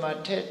ခွက်ထဲမှာ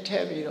ထည့်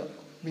ပြီးတော့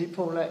မီး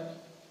ဖုတ်လိုက်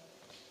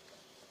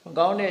မ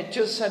ကောင်းတဲ့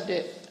ကျွတ်ဆက်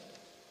တဲ့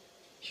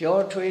ရော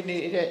ထွေးနေ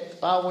တဲ့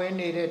ပါဝင်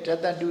နေတဲ့ဓာ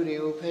တ်တုတွေ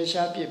ကိုဖယ်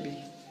ရှားပစ်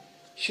ပြီး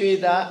ရွှေ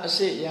သားအစ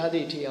စ်ရသ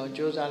ည့်ထီအောင်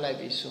ကြိုးစားလိုက်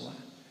ပြီးဆိုမှ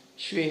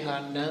ရွှေဟာ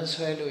နန်း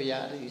ဆွဲလို့ရ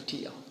သည့်ထီ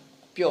အောင်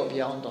ပျော့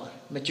ပြောင်းသွားတယ်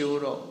မကြိုး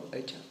တော့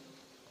အဲ့ကြောင့်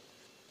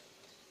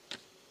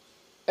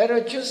အဲ့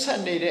တော့ကျွတ်ဆ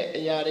က်နေတဲ့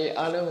အရာတွေ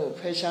အလုံးကို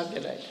ဖယ်ရှားပ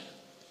စ်လိုက်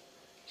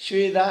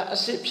ရွှေသားအ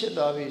စစ်ဖြစ်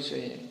သွားပြီဆို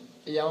ရင်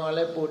အယောင်ကလ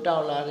ည်းပိုတော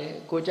က်လာတယ်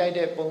ကိုကြိုက်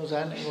တဲ့ပုံစံ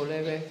တွေကိုလ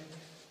ည်းပဲ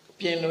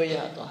ပြင်လို့ရ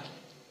သွားတယ်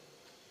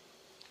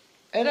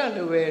အဲ့ဒါ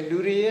လိုပဲလူ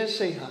တွေရဲ့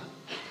စိတ်ဟာ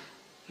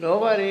လော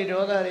ဘတွေ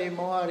ဒေါသတွေ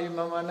မောဟတွေ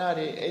မာမာန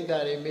တွေအိတ်တာ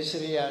တွေမစ္စ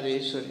ရိယတွေ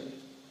ဆိုတဲ့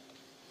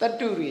တတ္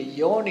တုတွေ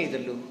ရောနေတ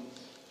ယ်လို့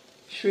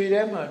ရွှေ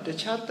ထဲမှာတ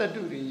ခြားတတ္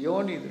တုတွေရော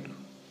နေတယ်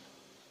လို့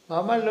ဘာ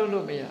မှလုပ်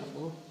လို့မရ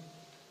ဘူး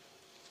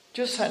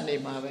ကျွတ်ဆက်နေ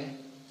မှာပဲ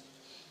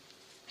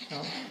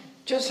နော်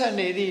ကျွတ်ဆက်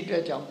နေသည့်အတွ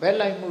က်ကြောင့်ဘက်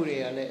လိုက်မှုတွေ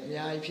ကလည်းအ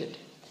များကြီးဖြစ်တ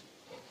ယ်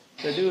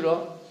ဘယ်သူ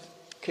တော့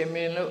ခင်မ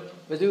င်လို့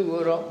ဘယ်သူ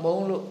ကိုတော့မု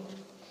န်းလို့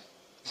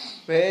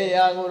ဘယ်အ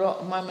ရာကိုတော့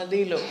အမှန်မ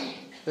သိလို့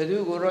ဘယ်သူ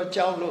ကိုတော့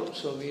ကြောက်လို့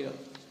ဆိုပြီးတော့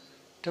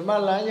ဓမ္မ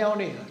လမ်းကြောင်း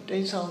တွေတိ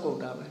မ်ဆောင်ကုန်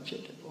တာပဲဖြ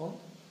စ်တယ်ပေါ့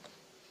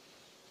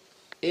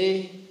အေး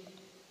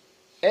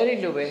အဲ့ဒီ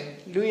လိုပဲ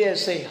လူရဲ့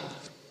စိတ်ဟာ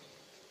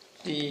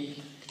ဒီ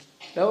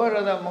လောဘ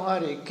ဒေါသမောဟ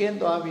တွေကင်း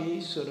သွားပြီ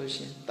ဆိုလို့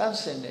ရှိရင်တန့်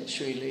စင်တဲ့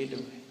ရွှေလေး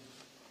လိုပဲ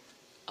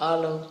အ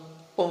လုံး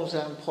ပုံ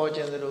စံဖော်ကြ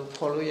တယ်လို့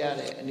ဖော်လို့ရ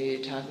တဲ့အနေ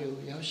အထားမျိုး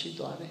ရောက်ရှိ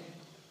သွားတယ်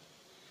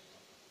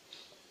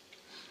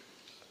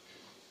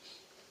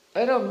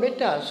အဲ့တော့မေတ္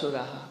တာဆို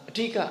တာဟာအ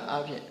ဓိက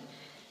အားဖြင့်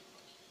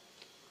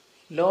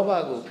လောဘ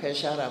ကိုဖယ်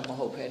ရှားတာမ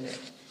ဟုတ်ဘဲနဲ့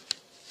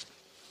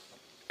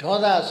ဒေါ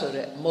သဆို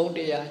တဲ့အမုန်းတ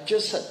ရားကျွ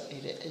တ်ဆက်နေ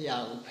တဲ့အရာ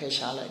ကိုဖယ်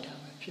ရှားလိုက်တာ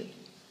ပဲဖြစ်တ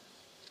ယ်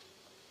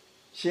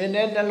။ရှင်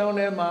တဲ့နှလုံး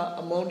ထဲမှာ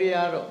အမုန်းတ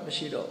ရားတော့မ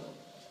ရှိတော့ဘူး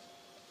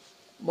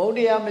။မုန်းတ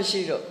ရားမ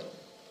ရှိတော့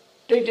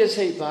တိတ်တ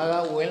ဆိတ်ဘာက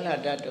ဝင်လာ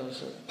တတ်တုံး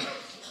ဆို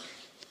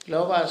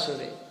လောဘဆို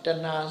တဲ့တ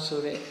ဏှာဆို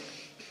တဲ့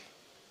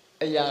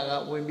အရာက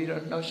ဝင်ပြီး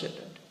တော့နှောက်ယှက်တ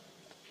ယ်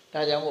။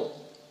ဒါကြောင့်မို့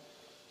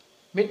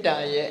မေတ္တာ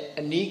ရဲ့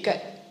အနီးက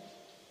ပ်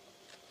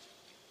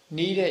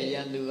နီးတဲ့ယ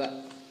န္တုက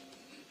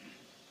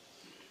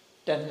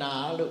တဏှာ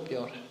လို့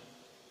ပြောတာ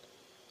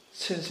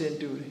စင်စင်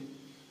တူတယ်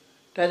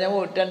ဒါကြောင့်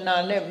မို့တဏှာ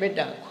နဲ့မေတ္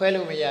တာခွဲ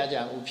လို့မရကြ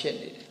ဘူးဖြစ်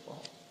နေတယ်ပေါ့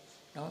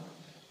နော်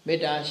မေ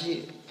တ္တာရှိ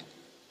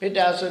မေတ္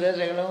တာဆိုတဲ့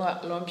စကားလုံးက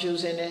အလွန်ဖြူ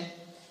စင်တယ်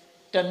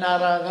တဏှာ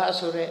ရာဂ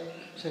ဆိုတဲ့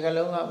စကား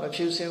လုံးကမ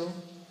ဖြူစင်ဘူး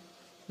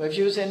မ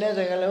ဖြူစင်တဲ့စ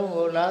ကားလုံး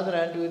ကိုလားသ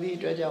ရံတူသည့်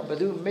အတွက်ကြောင့်ဘု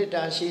து မေတ္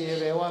တာရှိတယ်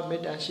ဘယ်ဝမေ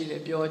တ္တာရှိတ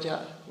ယ်ပြောကြ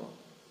ပေါ့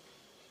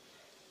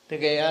တ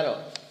ကယ်ကတော့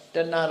တ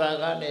ဏှာရာ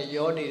ဂနဲ့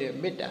ရောနေတဲ့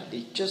မေတ္တာဒီ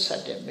ကျွတ်ဆ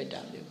က်တဲ့မေတ္တာ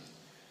မျိုး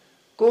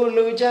ကို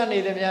လူကြနေ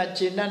တယ်များ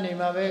ခြေနှက်နေ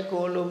မှာပဲ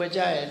ကိုလူမကြ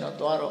ရင်တော့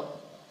သွားတော့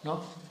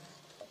နော်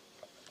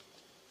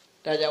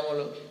ဒါကြောင့်မ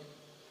လို့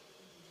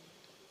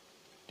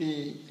ဒီ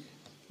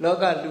လော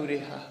ကလူတွေ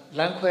ဟာလ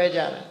မ်းခွဲကြ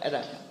တာအဲ့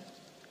ဒါကြောင့်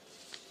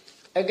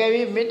အကယ်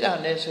၍မေတ္တာ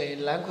နဲ့ဆိုရင်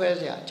လမ်းခွဲ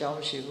စရာအကြောင်း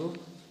မရှိဘူး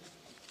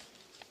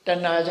တ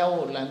ဏှာကြောင့်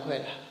ကိုလမ်းခွဲ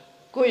တာ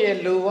ကိုယ့်ရဲ့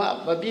လိုဘ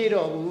မပြည့်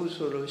တော့ဘူး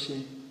ဆိုလို့ရှိရ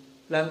င်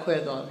လမ်းခွဲ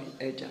သွားပြီ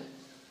အဲ့ကြောင့်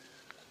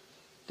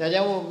ဒါ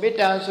ကြောင့်မို့မေတ္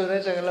တာဆို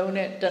တဲ့စကားလုံး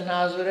နဲ့တဏှာ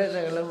ဆိုတဲ့စ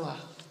ကားလုံးဟာ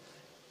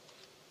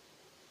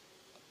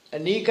အ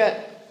နိက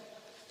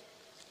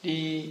ဒီ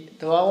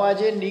သဘာဝ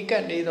ချင်းနိက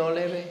နေတော်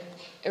လဲပဲ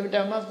အမြဲတ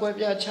မ်းကွဲ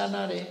ပြားခြား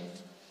နာတယ်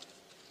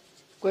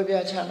ကွဲ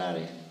ပြားခြားနာတ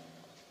ယ်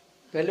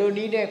ဘယ်လိုန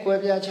ည်းနဲ့ကွဲ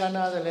ပြားခြား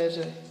နာသလဲ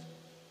ဆိုရင်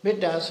မေ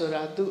တ္တာဆို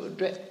တာသူ့အ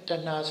တွက်တ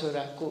ဏှာဆို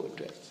တာကိုယ့်အ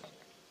တွက်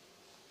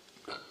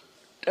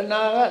တ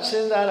ဏှာကစ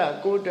ဉ်းစားတာ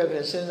ကိုယ့်အတွက်ပဲ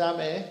စဉ်းစား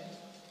မယ်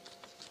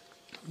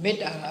မေတ္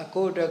တာက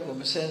ကိုယ့်အတွက်ကို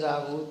မစဉ်း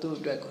စားဘူးသူ့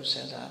အတွက်ကိုစ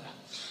ဉ်းစားတာ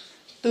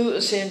သူ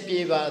အစဉ်ပြေ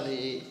ပါစေ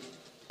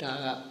ဒါ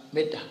က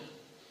မေတ္တာ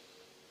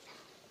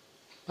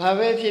ဘာ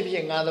ပဲဖြစ်ဖြ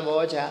စ်ငါသ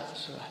ဘောချ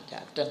ဆိုတာじゃ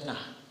တဏှာ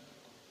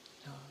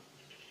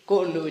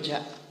ကိုယ်လူချ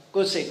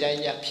ကိုယ်စိတ်တို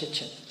င်းရဖြစ်ခြ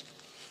င်း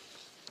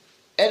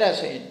အဲ့ဒါ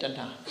ဆိုရင်တ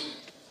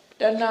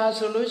ဏှာ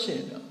ဆိုလို့ရှိရ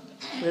င်တော့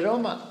ဘယ်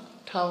တော့မှ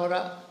ထာဝရ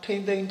ထိ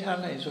မ့်သိမ်းထား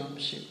နိုင်စွာမ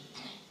ရှိဘူး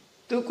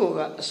သူကိုယ်က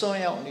အစွန်း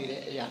ရောက်နေ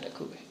တဲ့အရာတစ်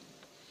ခုပဲ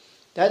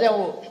ဒါကြောင့်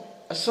မို့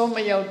အစွန်းမ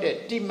ရောက်တဲ့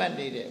တိမှတ်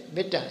နေတဲ့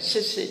မေတ္တာစ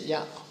စ်ရ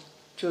အောင်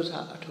ကြိုး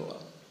စားအထောက်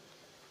အောင်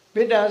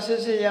မေတ္တာစ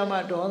စ်ရမှ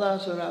ဒေါသ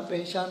ဆိုတာပ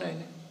ယ်ရှားနိုင်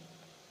တယ်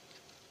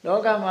လော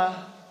ကမှာ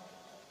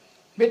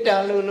မေတ္တာ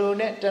လို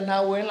နဲ့တဏှာ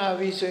ဝင်လာ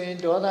ပြီဆိုရင်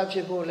ဒေါသဖြ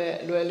စ်ဖို့လည်း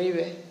အလွယ်လေး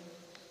ပဲ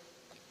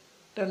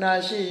တဏှာ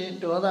ရှိရင်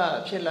ဒေါသ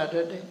ဖြစ်လာတ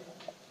တ်တယ်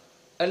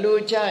အလို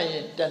ကြရ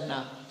င်တဏှာ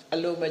အ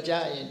လိုမကြ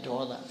ရင်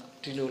ဒေါသ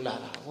ဒီလိုလာ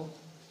တာဟုတ်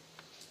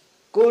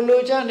ကို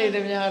လိုကြနေသ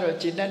ည်များတော့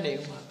จิตတတ်နေ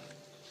ဦးမှာ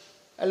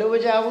အလိုမ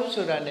ကြဘူး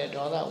ဆိုတာနဲ့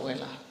ဒေါသဝင်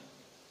လာ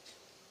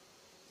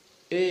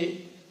အေး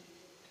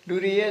လူ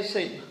တွေရဲ့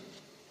စိတ်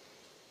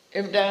အ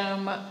င်တန်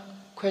မှ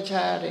ခွဲ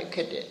ခြားရတဲ့ခ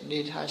က်တဲ့နေ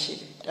ထားရှိ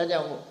တယ်ဒါကြော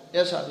င့်မို့မြ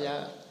တ်စွာဘု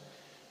ရား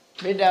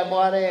မေတ္တာ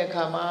ပွားတဲ့အ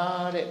ခါမှာ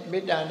တဲ့မေ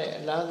တ္တာနဲ့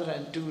အလားသဏ္ဍာ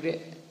န်တူတဲ့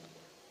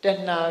တ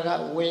ဏှာက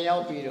ဝင်ရော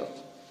က်ပြီးတော့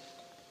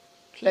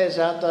လှည့်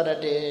စားသွားတဲ့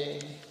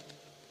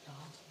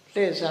လှ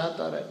ည့်စား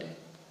သွားတဲ့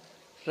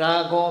ရာ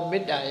ဂောမေ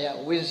တ္တာယ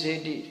ဝိသေ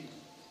တိ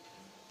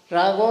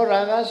ရာဂောရာ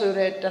ဂဆို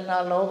တဲ့တဏှာ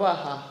လောဘ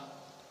ဟာ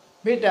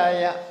မေတ္တာ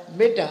ယ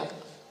မေတ္တာ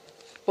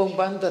ပုံပ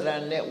န်းတရံ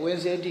နဲ့ဝိ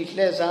သေတိ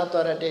လှည့်စား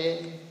သွားတဲ့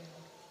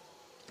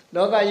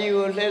လောကကြီး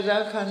ကိုလှည့်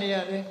စားခံနေရ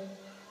တယ်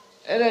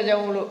အဲ့ဒါကြော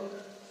င့်မလို့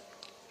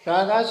ရာ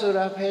ဂဆို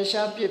တာဖယ်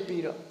ရှားပြစ်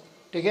ပြီးတော့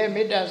တကယ်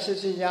မေတ္တာစ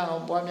စ်ရအော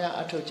င်ပွားများ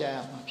အထောက်ကြရ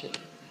မှာဖြစ်တ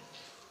ယ်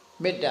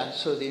မေတ္တာ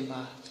ဆိုဒီ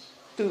မှာ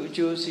သူ့အ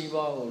ကျိုးစီး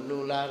ပွားကို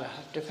လိုလားတာ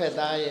တစ်ဖက်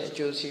သားရဲ့အ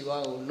ကျိုးစီး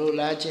ပွားကိုလို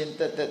လားခြင်း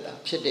တက်တာ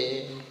ဖြစ်တယ်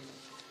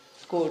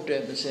ကိုယ့်အတွ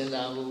က်မစင်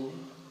စားဘူး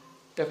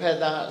တစ်ဖက်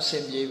သားအဆ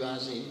င်ပြေပါ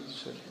စေ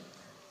ဆိုတဲ့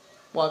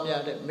ပွား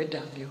များတဲ့မေတ္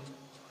တာမျိုး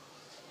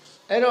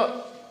အဲ့တော့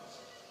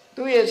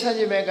သူ့ရဲ့ဆန့်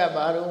ကျင်ဘက်က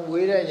ဘာလို့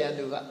ဝေးတဲ့ရန်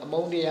သူကအမု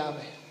န်းတရား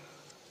ပဲ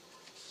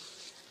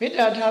မေတ္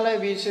တာထားလို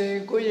က်ပြီဆိုရ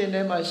င်ကိုယ့်ရင်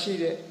ထဲမှာရှိ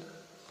တဲ့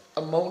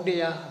အမုန်းတ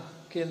ရား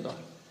ကင်း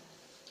သွား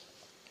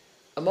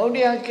အမုန်းတ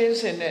ရားကင်း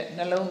စင်တဲ့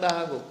နှလုံး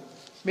သားကို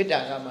မေတ္တာ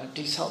ကမှ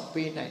တိဆောက်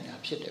ပေးနိုင်တာ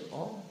ဖြစ်တယ်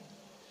ပေါ့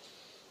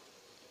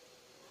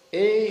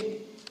အေး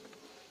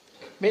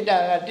မေတ္တာ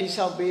ကတိ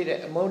ဆောက်ပေးတဲ့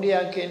အမုန်းတ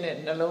ရားကင်းတဲ့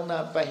နှလုံး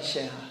သားပိုင်ရှ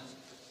င်ဟာ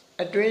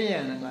အတွင်းယံ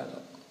က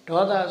တော့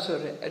ဒေါသဆို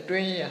တဲ့အတွ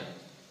င်းယံ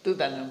သူ့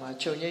တဏ္ဍာမှာ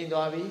ချုပ်ငိမ့်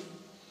သွားပြီ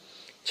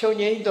ချုပ်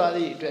ငိမ့်သွားသ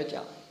ည့်အတွက်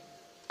ကြောင့်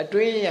အတွ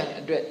င်းယံ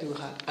အတွက်သူ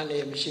ဟာအန္တ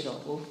ရာယ်မရှိ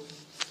တော့ဘူး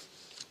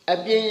အ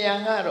ပြင်ယံ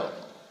ကတော့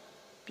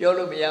ပြော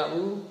လို့မရ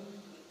ဘူး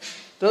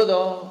သို့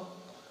တော့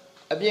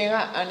အပြင်က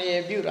အန္တရာ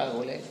ယ်ပြုတာ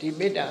ကိုလည်းဒီ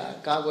မေတ္တာ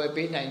ကာကွယ်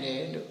ပေးနိုင်တယ်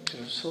လို့သူ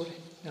ဆိုတ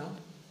ယ်နော်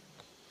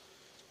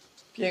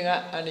ပြင်က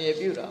အန္တရာယ်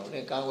ပြုတာကိုလ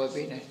ည်းကာကွယ်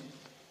ပေးနိုင်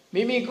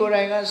မိမိကိုယ်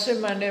တိုင်ကစစ်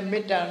မှန်တဲ့မေ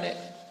တ္တာနဲ့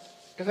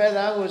တစ်ဖက်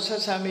သားကိုဆ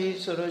က်ဆံပြီး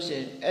ဆိုလို့ရှိ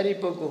ရင်အဲ့ဒီ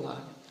ပုဂ္ဂိုလ်ဟာ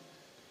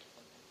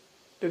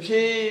တဖြ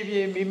ည်းဖြ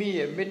ည်းမိမိ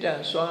ရဲ့မေတ္တာ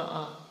စွမ်း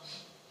အား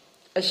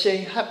အရှိ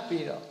န်ဟပ်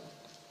ပြီးတော့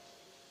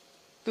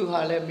သူဟာ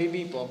လည်းမိ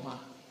မိပေါ်မှာ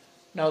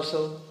နောက်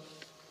ဆုံး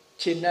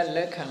ခြေနဲ့လ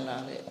က်ခံလာ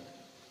တဲ့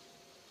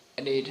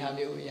အနေအထား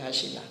မျိုးရ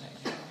ရှိလာနိုင်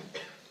တယ်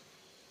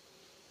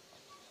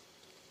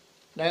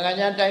နိုင်ငံ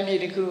ခြားတိုင်းပြည်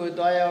တစ်ခုကို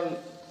တွားရောက်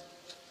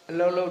အ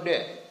လုပ်လုပ်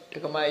တဲ့ဒ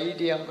ကမာကြီး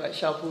တယောက်က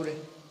ရှောက်ဖူးတ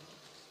ယ်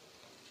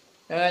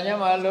နိုင်ငံခြား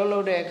မှာအလုပ်လု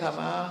ပ်တဲ့အခါ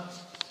မှာ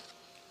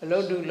အလု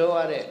ပ်တူလုပ်ရ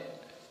တဲ့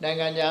နိုင်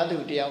ငံခြားသူ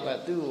တယောက်က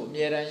သူ့ကိုအ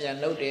မြဲတမ်းရန်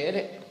လုပ်တယ်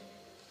တဲ့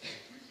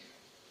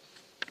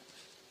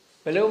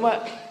ဘယ်လိုမှ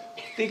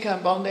သိခံ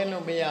ပေါင်းသိ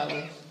လို့မရ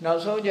ဘူးနော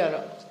က်ဆုံးကြ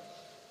တော့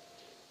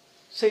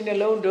စိတ်နှ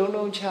လုံးဒုံ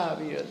ဒုံချ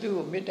ပြီးတော့သူ့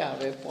ကိုမေတ္တာ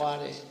ပဲပွား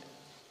တယ်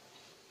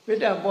မေ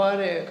တ္တာပွား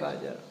တဲ့အခါ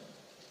ကျတော့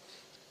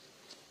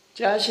ကြ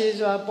ကြာရှည်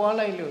စွာပွား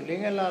လိုက်လို့လ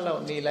င်္ကာလော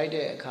က်နေလိုက်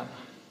တဲ့အခါ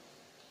မှာ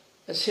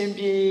အစဉ်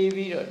ပြေ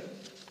ပြီးတော့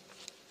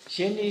ရ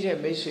င်းနှီးတဲ့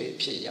မိတ်ဆွေ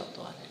ဖြစ်ရောက်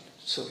သွားတယ်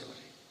ဆိုလို့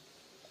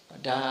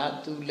ဒါ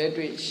သူလက်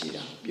တွေ့ရှိ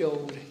တာပြော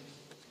ဦးတယ်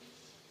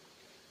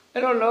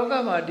အဲ့တော့လောက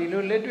မှာဒီ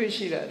လိုလက်တွေ့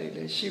ရှိတာတွေလ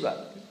ည်းရှိပါတ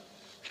ယ်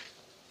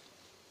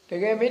တ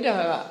ကယ်မေတ္တာ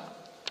က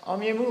အောင်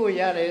မြင်မှုကို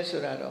ရတယ်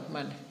ဆိုတာတော့မှ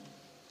န်တယ်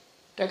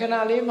တခဏ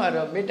လေးမှာ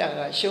တော့မေတ္တာက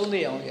ရှုံး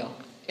သေးအောင်ရော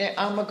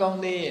အာမကောင်း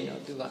သေးရင်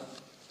တော့သူက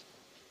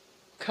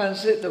ခံ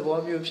စစ်သဘော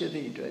မျိုးဖြစ်သ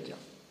ည့်အတွက်ကြော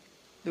င့်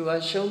သူက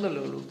ရှုံးတယ်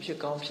လို့ဖြစ်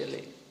ကောင်းဖြစ်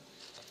လိမ့်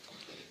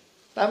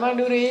တာမန်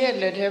လူတွေရဲ့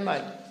လက်ထဲမှာ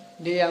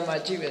နေရာမှာ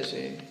ကြည့်ပဲ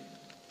ဆိုရင်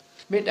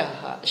မေတ္တာ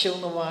ဟာအရှုံး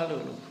သမား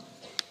လို့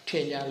ထ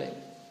င်ကြလိုက်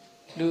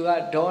လူက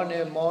ဒေါ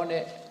နဲ့မော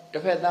နဲ့တ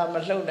စ်ဖက်သားမ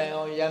လှုပ်နိုင်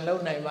အောင်ရန်လှု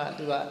ပ်နိုင်မှ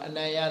သူကအ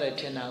နိုင်ရတယ်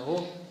ထင်တာ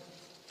ကို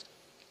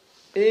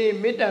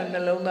မေတ္တာနှ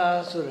လုံး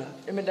သားဆိုတာ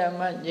အမြဲတမ်း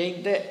ငြိမ်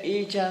သက်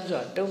အေးချမ်း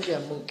စွာတုံ့ပြ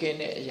န်မှုကင်း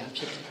တဲ့အရာ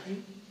ဖြစ်တယ်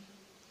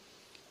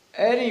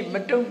အဲ့ဒီမ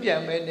တုံ့ပြ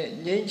န်မဲနဲ့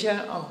ငြိမ်ချ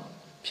မ်းအောင်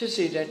ဖြစ်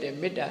စေတတ်တဲ့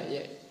မေတ္တာ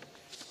ရဲ့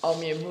အောင်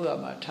မြင်မှုက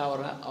မှထာဝ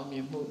ရအောင်မြ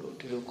င်မှုလို့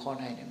ဒီလိုခေါ်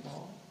နိုင်တယ်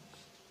ပေါ့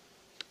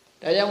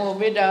ဒါကြောင့်မို့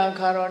မေတ္တာ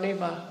ခါတော်နေ့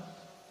မှာ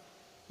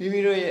မိမိ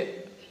တို့ရဲ့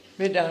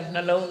မေတ္တာနှ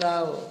လုံး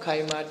သားကိုအခို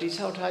င်အမာတည်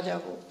ဆောက်ထားကြ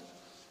ဖို့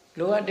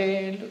လိုအပ်တယ်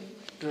လို့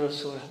သူတို့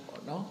ဆိုတာ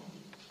ပေါ့နော်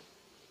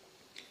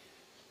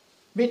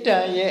မေတ္တာ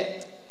ရဲ့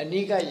အနိ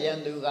ကယံ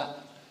သူက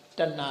တ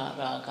ဏှာ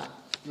ရာဂ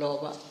လော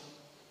ဘ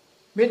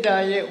မေတ္တာ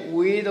ရဲ့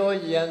ဝေသော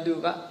ယံသူ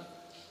က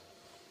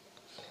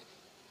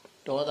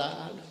ဒေါသ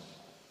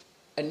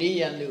အနိ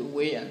ယံသူ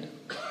ဝေယံသူ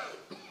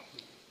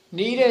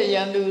နီးတဲ့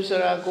ယံသူဆို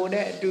တာကိုယ်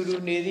နဲ့အတူတူ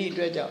နေသည့်အ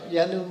တွက်ကြောင့်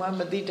ယံသူမှ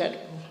မသိတတ်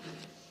ဘူး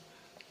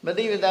မ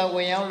သိဝတာဝ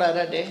င်ရောက်လာတ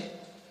တ်တယ်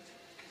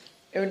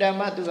အဝတ္တ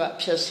မသူက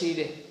ဖြည့်ဆည်း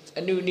တယ်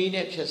အနုနီး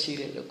နဲ့ဖြည့်ဆည်း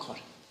တယ်လို့ခေါ်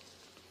တယ်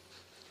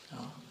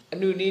အ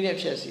နုနီးနဲ့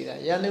ဖြည့်ဆည်းတာ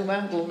ယံသူမှ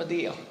ကိုမသိ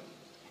အောင်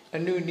အ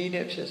နုနီး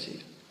နဲ့ဖြည့်ဆ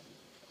ည်း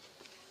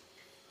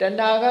တယ်တ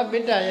ဏှာကမေ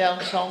တ္တာရအော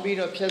င်ဆောင်ပြီး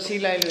တော့ဖြည့်ဆ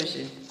ည်းလိုက်လို့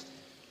ရှိရင်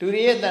လူ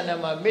တွေရဲ့တဏှာ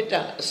မှာမေတ္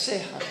တာအစ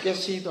စ်ဟာပျက်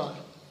စီးသွားတ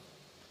ယ်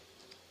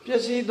ပျ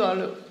က်စီးသွား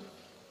လို့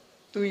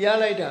သူရ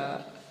လိုက်တာ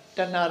တ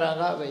ဏှာရာ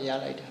ဂပဲရ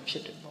လိုက်တာဖြ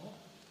စ်တယ်ပေါ့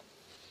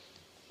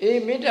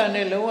မေတ္တာ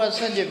နဲ့လုံးဝဆ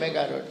န့်ကျင်ဘက်က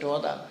တော့ဒေါ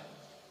သပဲ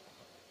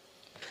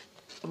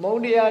အမု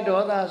န်းတရား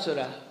ဒေါသဆို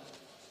တာ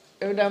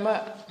အဝတ္တမ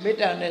မေတ္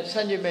တာနဲ့ဆ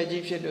န့်ကျင်ဘက်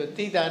ကြီးဖြစ်လို့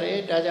သိတာတယ်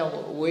ဒါကြောင့်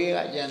အဝေးက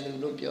ယံသူ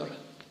လို့ပြောတာ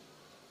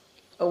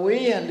အ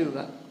ဝေးယံသူက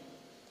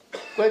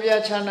ကွဲ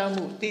ပြားခြားနား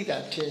မှုသိတာ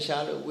ထင်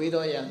ရှားလို့ဝေ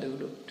သောယံသူ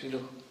လို့ဒီ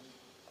လို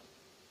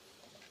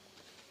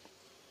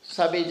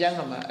စာပေကျမ်း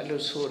ကမှာအဲ့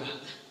လိုဆိုတာ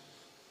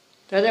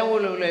ဒါကြောင့်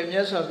မို့လို့လေမြ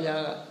တ်စွာဘု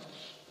ရားက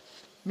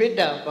မေတ္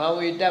တာဘာ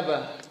ဝေတ္တပ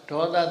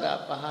ဒေါသတ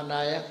ပဟာနာ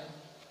ယ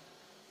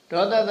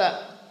ဒေါသတ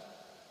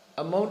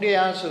အမုန်းတ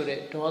ရားဆိုတဲ့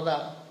ဒေါသ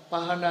ပ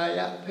ဟာနာယ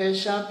ဖယ်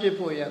ရှားပြစ်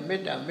ဖို့ရမေ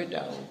တ္တာ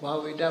ကိုဘာ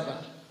ဝေတ္တပ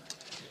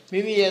မိ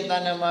မိရဲ့တ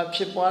ဏ္ဍာမှာဖြ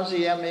စ်ပွားစေ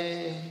ရမယ်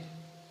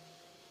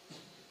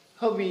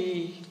ဟုတ်ပြီ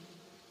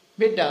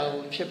မေတ္တာ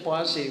ကိုဖြစ်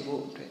ပွားစေ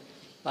ဖို့အတွက်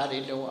ဘာတွေ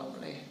လုပ်ရမ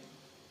လဲ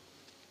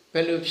ဘ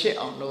ယ်လိုဖြစ်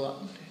အောင်လုပ်ရ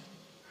မလဲ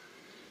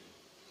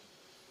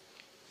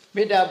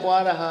မေတ္တာ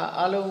ပွားတာဟာ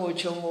အလုံးကို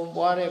ခြုံငုံ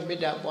ပွားတဲ့မေ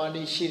တ္တာပွားန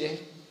ည်းရှိတယ်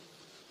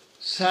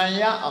။ဇံ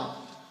ရအောင်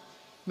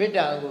မေတ္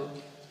တာကို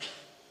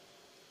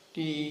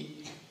ဒီ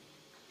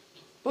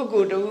ပုဂ္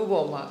ဂိုလ်တဦး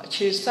ပေါ်မှာအ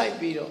ခြေစိုက်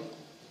ပြီးတော့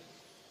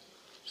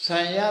ဇံ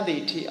ရသ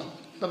ည်ထိအောင်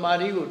သမာ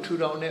ဓိကိုထူ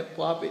ထောင်တဲ့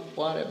ပွား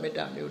တဲ့မေတ္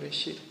တာမျိုးတွေ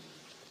ရှိတယ်။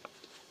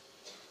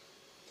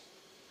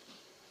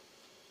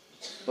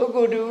ပုဂ္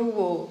ဂိုလ်တဦး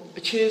ကို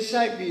အခြေ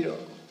စိုက်ပြီး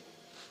တော့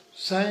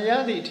ဇံရ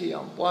သည်ထိ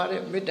အောင်ပွား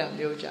တဲ့မေတ္တာ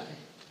မျိုးကြတ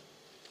ယ်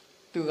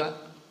။သူက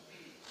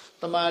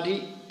သမာဓိ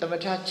သမ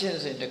ထကျင့်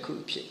စဉ်တစ်ခု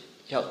ဖြစ်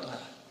ရောက်သွား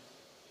တာ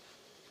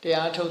တ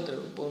ရားထုတ်တယ်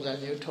ပုံစံ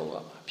မျိုးထုတ်ရ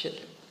မှာဖြစ်တ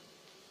ယ်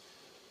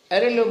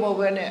အဲ့ဒီလိုမဟုတ်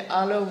ဘဲနဲ့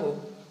အားလုံးကို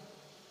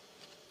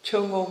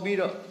ခြုံငုံပြီး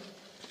တော့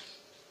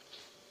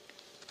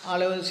အား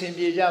လုံးအစဉ်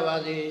ပြေကြပါ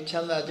စေချ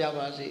မ်းသာကြ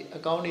ပါစေအ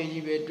ကောင်းတွေ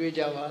ကြီးပဲတွေး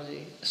ကြပါစေ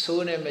အ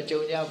ဆိုးနဲ့မ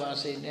ကြုံကြပါ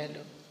စေနဲ့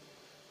လို့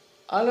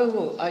အားလုံး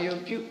ကိုအာယုံ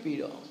ပြုပြီး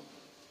တော့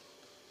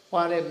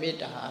ပွားတဲ့မေတ္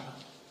တာဟာ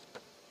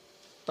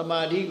သမာ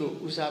ဓိကို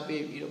ဥစား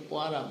ပေးပြီးတော့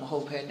ပွားတာမဟု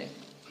တ်ဘဲနဲ့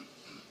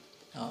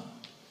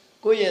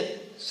ကိုယ့်ရဲ့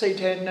စိတ်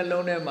ထဲနှ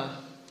လုံးထဲမှာ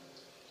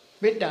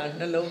မေတ္တာ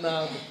နှလုံး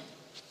သား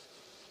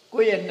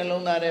ကိုယ့်ရဲ့နှ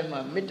လုံးသားထဲမှာ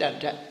မေတ္တာ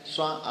ဓာတ်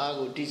စွမ်းအား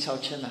ကိုတည်ဆော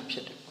က်ခြင်းသာဖြ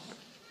စ်တယ်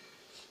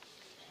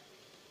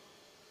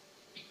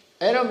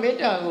အဲ့တော့မေတ္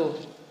တာကို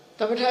သ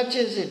မထကျ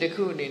င့်စဉ်တစ်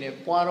ခုအနေနဲ့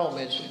ပွားတော့မ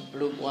ယ်ဆိုရင်ဘယ်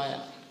လိုပွားရ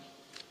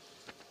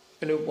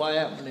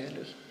မလဲ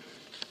လို့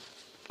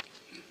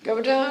ကမ္မ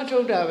ထာအထု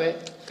တ်တာပဲ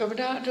ကမ္မ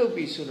ထာအထုတ်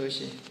ပြီဆိုလို့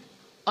ရှိရင်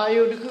အာ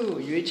ယုတစ်ခုကို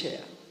ရွေးချယ်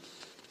ရ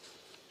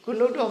ခု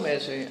လုပ်တော့မယ်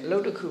ဆိုရင်အလု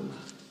ပ်တစ်ခုမှာ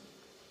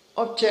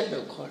object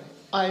လို့ခေါ်တယ်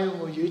အာယု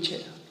ကိုရွေးချ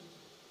ယ်တာ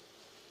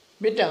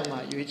မေတ္တာမှာ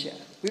ရွေးချယ်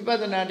ဝိပ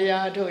ဿနာတ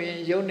ရားအထုတ်ရင်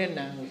ယုံနဲ့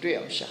နာကိုတွေ့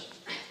အောင်ရှာ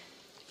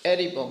အဲ့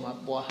ဒီပုံမှာ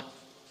ပွား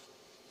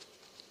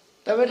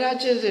တပ္ပထ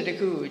ကျင့်စဉ်တစ်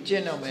ခုကိုကျ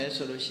င့်တော့မယ်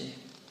ဆိုလို့ရှိရင်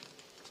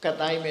က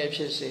တိုင်းပဲဖြ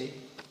စ်စေ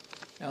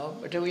နော်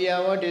ပထဝီယ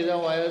ဘောဒေဇော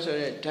ဝါယောဆို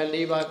တဲ့ဓာတ်၄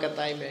ပါးက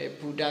တိုင်းပဲ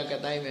ဘုဒ္ဓက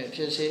တိုင်းပဲဖြ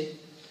စ်စေ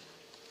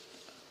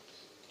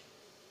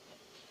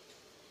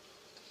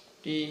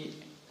ဒီ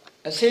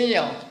အစင်း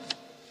ရောင်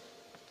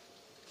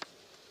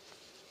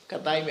က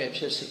တိုင်းပဲ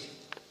ဖြစ်စေ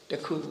တ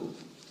ခု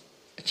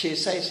အခြေ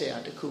စိုက်เสีย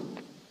တခု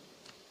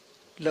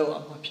လောက်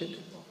အောင်ဖြစ်တ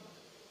ယ်ပေါ့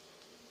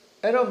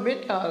အဲ့တော့မေ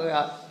တ္တာက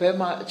ဘယ်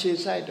မှာအခြေ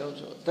စိုက်တော့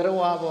ဆိုတရား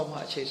ဝါပေါ်မှာ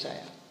အခြေစိုက်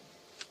ရ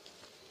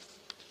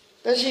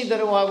တက်ရှိတ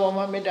ရားဝါပေါ်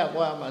မှာမေတ္တာ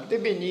ပွားမှာတ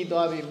စ်ပင်ကြီး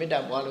သွားပြီးမေတ္တာ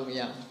ပွားလို့မ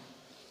ရဘူး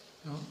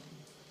နော်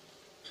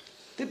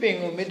တစ်ပင်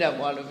ကိုမေတ္တာ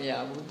ပွားလို့မရ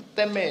ဘူးတ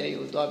က်မဲ့တွေ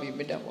ကိုသွားပြီး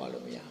မေတ္တာပွား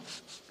လို့မရဘူး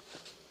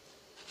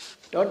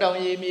တောတောင်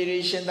ရေမြေတွေ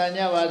ရှင်သန်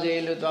ကြပါစေ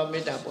လို့သွားမေ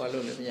တ္တာပွား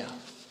လို့လည်းမရဘူး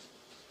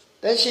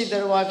တက်ရှိတ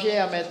ရားဝါဖြစ်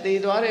ရမယ်သေ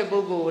သွားတဲ့ပု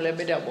ဂ္ဂိုလ်ကိုလည်း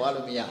မေတ္တာပွား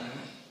လို့မရ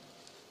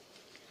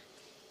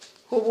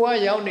ဘူးဟိုဘဝ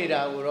ရောက်နေ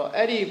တာကိုတော့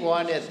အဲ့ဒီဘဝ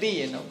နဲ့သိ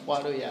ရင်တော့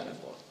ပွားလို့ရတယ်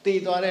ပေါ့သေ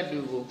သွားတဲ့လူ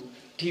ကို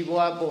ဒီဘ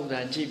ဝပုံစံ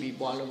ကြည့်ပြီး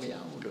ပွားလို့မရ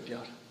ဘူးလို့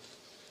ပြောတာ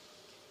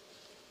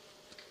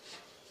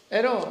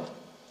အဲ့တော့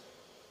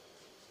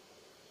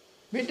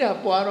မေတ္တာ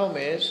ပွားတော့မ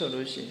ယ်ဆို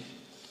လို့ရှိရင်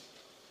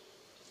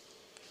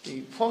ဒီ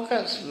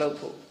focus လုပ်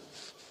ဖို့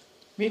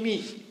မိမိ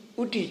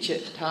ဥတီချ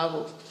က်ထား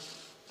ဖို့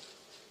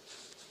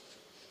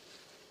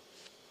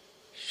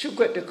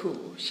ရှုွက်တစ်ခု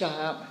ရှာ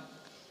ရမယ်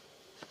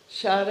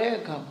ရှာတဲ့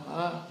အခါ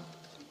မှာ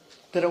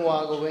တရားဝါ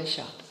ကိုပဲ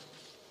ရှာ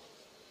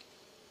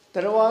တ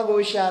ရားဝါကို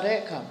ရှာတဲ့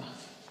အခါမှာ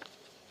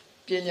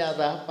ပညာ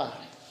သားပါ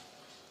တယ်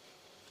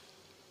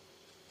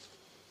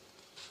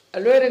အ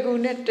လွယ်တကူ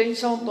နဲ့တိမ်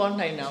ဆောင်းသွား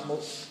နိုင်တာ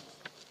မို့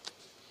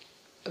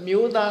အ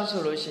မျိုးသား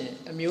ဆိုလို့ရှိရင်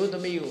အမျိုးသ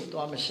မီးကို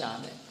သွားမရှာ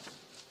နဲ့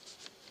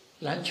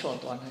လမ်းချော်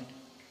သွားနိုင်တယ်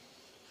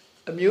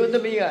အမျိုးသ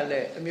မီးကလ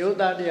ည်းအမျိုး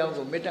သားတယောက်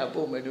ကိုမေတ္တာ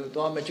ပို့မယ်လို့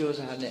သွားမကြိုး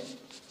စားနဲ့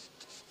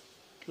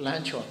လ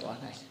မ်းချော်သွား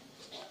နိုင်တယ်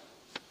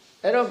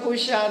အဲ့တော့ကို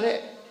ရှာတဲ့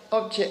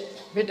object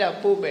မေတ္တာ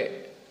ပို့မဲ့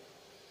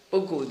ပု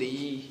ဂ္ဂိုလ်သ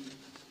ည်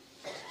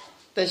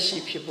သက်ရှိ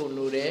ဖြစ်ဖို့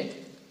လိုတယ်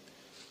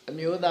အ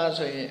မျိုးသား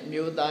ဆိုရင်အ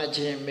မျိုးသားချ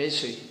င်းမိတ်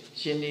ဆွေ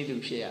ရင်းနှီးသူ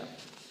ဖြစ်ရမ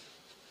ယ်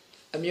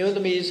အမျိုးသ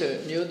မီးဆို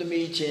အမျိုးသ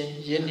မီးချင်း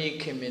ယဉ်နီး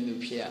ခင်မင်သူ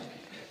ဖြစ်ရမ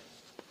ယ်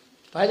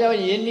။ဘာကြော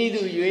င့်ယဉ်နီး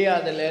သူရွေးရ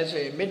တယ်လဲ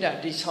ဆိုရင်မေတ္တာ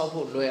တိဆောက်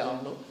ဖို့လွယ်အော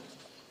င်လို့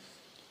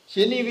ယ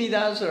ဉ်နီးပြီး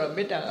သားဆိုတော့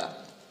မေတ္တာက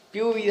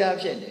ပြိုးပြီးသား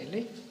ဖြစ်နေ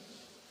လေ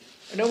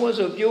။အတော့မို့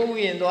ဆိုပြိုး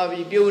ရင်သွား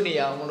ပြီးပြိုးနေ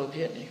အောင်မလို့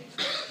ဖြစ်နေ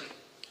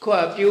။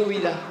ခေါ်ကပြိုး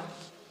ပြီးသား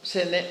ဆ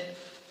င်တဲ့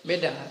မေ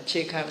တ္တာအ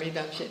ခြေခံပြီး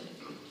သားဖြစ်နေ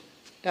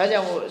။ဒါကြော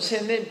င့်မို့ဆ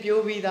င်တဲ့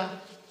ပြိုးပြီးသား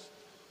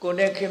ကိုယ်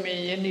နဲ့ခင်မင်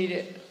ယဉ်နီး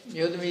တဲ့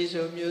မျိုးသမီး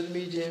ဆိုမျိုးသ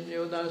မီးချင်း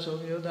မျိုးသားဆို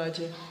မျိုးသား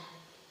ချင်း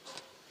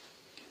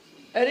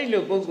အဲ့ဒီ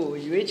လိုပုဂ္ဂိုလ်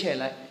ကိုရွေးချယ်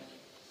လိုက်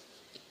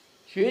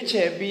ရွေးချ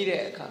ယ်ပြီး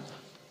တဲ့အခါမှာ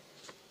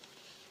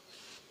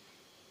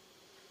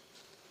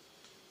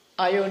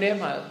အာယုန်ထဲ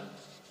မှာ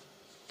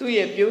သူ့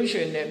ရဲ့ပြုံးရွှ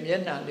င်တဲ့မျ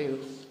က်နှာလေး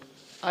ကို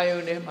အာယု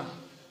န်ထဲမှာ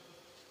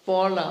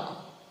ပေါ်လာအော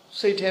င်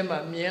စိတ်ထဲမှာ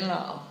မြင်လာ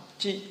အောင်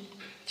ကြ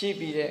ည့်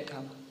ပြီးတဲ့အခါ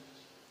မှာ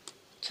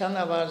ချမ်း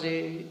သာပါစေ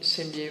စ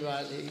င်ပြေပါ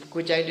စေ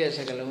ကိုကြိုက်တဲ့စ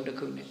ကားလုံးတစ်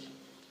ခုနဲ့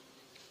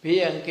ဘေး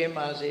ရန်ကင်း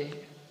ပါစေ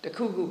တစ်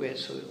ခုခုပဲ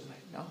ဆိုရုံပဲ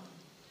နော်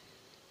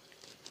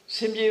စ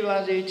င်ပြေပါ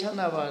စေချမ်း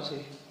သာပါစေ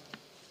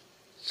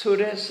ဆို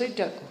တဲ့စိတ်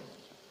ဓာတ်ကို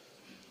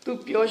သူ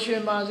ပျော်ရွှ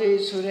င်ပါစေ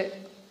ဆိုတဲ့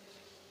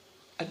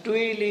အ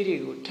တွေးလေးတွေ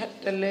ကိုထပ်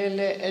တလဲ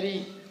လဲအဲ့ဒီ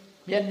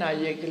မျက်နှာ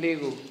ရိပ်ကလေး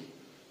ကို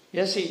မျ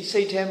က်စိ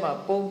စိတ်ထဲမှာ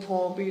ပုံ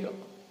ဖော်ပြီးတော့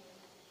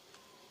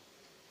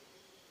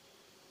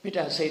မေတ္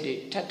တာစိတ်တွေ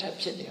ထပ်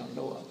ဖြစ်နေအောင်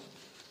လုပ်ရအောင်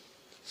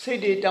စိတ်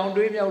တွေတောင်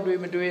တွေးမြောက်တွေး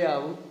မတွေးရ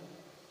ဘူး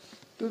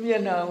သူမျ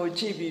က်နှာကို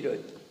ကြည့်ပြီးတော့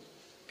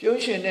ပြုံး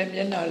ရွှင်တဲ့မျ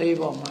က်နှာလေး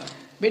ပေါ်မှာ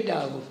မေတ္တာ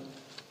ကို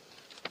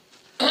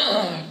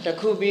တစ်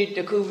ခုပြီးတ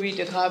စ်ခုပြီး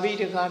တစ်ခါပြီး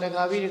တစ်ခါ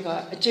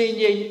အချိန်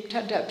ချင်းထ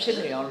ပ်ဖြစ်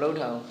နေအောင်လုပ်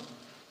တာ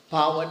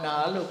ဘာဝနာ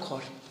လို့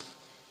ခေါ်တယ်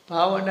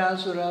ဘာဝနာ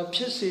ဆိုတာဖြ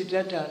စ်စေတ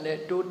တ်တာနဲ့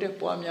တိုးတက်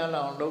ပွားများလာ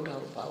အောင်လုပ်တာ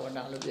ကိုဘာဝ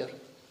နာလို့ပြောတယ်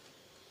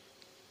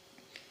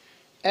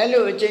အဲ့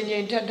လိုအချိန်ချ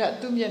င်းထပ်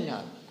သူ့မျက်နှာ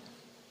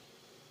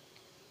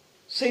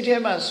စိတ်ထဲ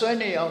မှာစွဲ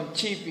နေအောင်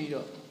ကြည့်ပြီး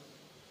တော့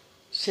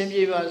စင်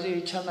ပြေပါစေ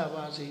ချမ်းသာ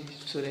ပါစေ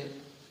ဆိုတဲ့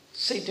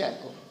စိတ်ဓာတ်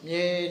ကိုအ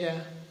မြဲတ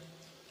မ်း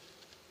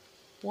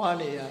ဝါ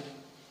နေရ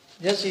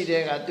မျက်စိထဲ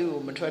ကသူ့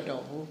ကိုမထွက်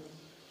တော့ဘူး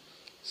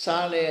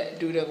စားလဲအ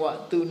တူတကွ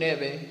သူ့နဲ့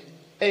ပဲ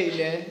အဲ့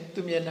လဲ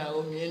သူ့မျက်နှာ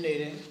ကိုမြင်နေ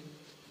တယ်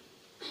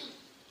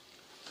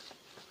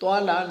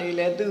သွားလာနေ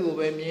လဲသူ့ကို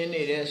ပဲမြင်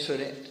နေတယ်ဆို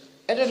တဲ့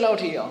အဲ့ဒါလောက်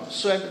ထိအောင်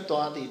ဆွဲ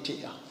သွားသည်ထိ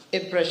အောင်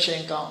impression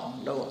ကောင်းအောင်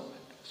လုပ်အောင်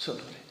ဆို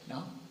လို့လေ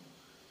နော်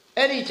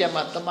အဲ့ဒီကျ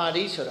မှတမာ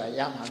တိဆိုတာရ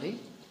မှာလေ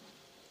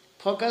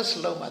focus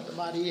လုပ်မှတ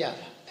မာတိရ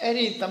တာအဲ့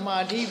ဒီတမာ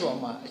တိပေါ်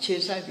မှာအခြေ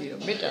စိုက်ပြီး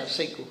တော့မေတ္တာ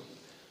စိတ်ကို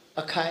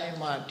အခိုင်အ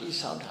မာတည်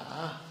ဆောက်တာ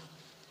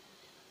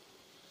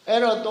အဲ့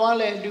တော့သွား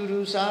လဲအတူတူ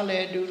စားလဲ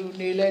အတူတူ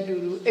နေလဲအတူ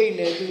တူအိတ်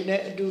လဲသူ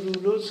နဲ့အတူတူ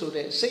လို့ဆို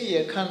တဲ့စိတ်ရ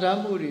ခံစား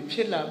မှုတွေဖြ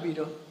စ်လာပြီး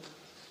တော့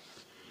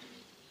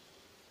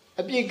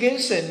အပြည့်က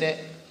င်းစင်တဲ့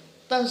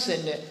တန့်စ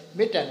င်တဲ့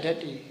မေတ္တာဓာတ်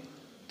တွေ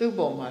သူ့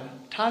ပေါ်မှာ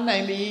ထားနို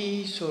င်ပြီ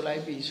ဆိုလို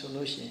က်ပြီဆို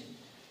လို့ရှိရင်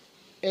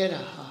အဲ့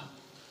ဒါဟာ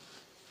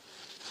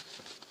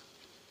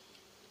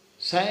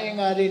ဆိုင်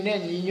ငါတွေနဲ့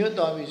ညီညွတ်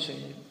သွားပြီဆို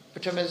ရင်ပ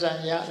ထမဇန်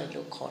ရတယ်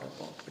လို့ခေါ်တယ်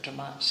ပေါ့ပထမ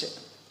အစစ်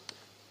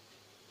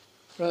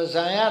တော့ဇ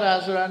န်ရတာ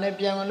ဆိုတာနဲ့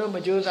ပြန်မလို့မ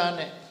ကြိုးစား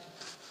နဲ့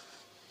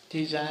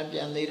ဒီဇန်ပြ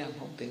န်သေးတာမ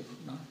ဟုတ်သေး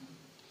ဘူးနော်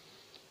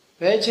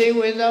ဘယ်ချိန်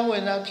ဝင်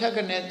စားဖြတ်က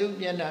နေသူ့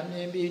မျက်နှာမြ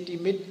င်ပြီး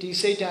ဒီ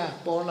စိတ်ဓာတ်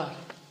ပေါ်လာတ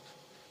ယ်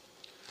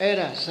အဲ့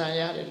ဒါဇန်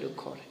ရတယ်လို့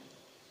ခေါ်တယ်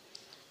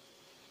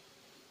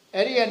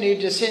အဲ့ဒီကနေ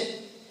တစ်ဆင့်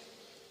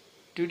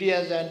ဒုတိယ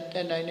ဇန်တ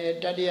က်နိုင်တယ်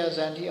တတိယဇ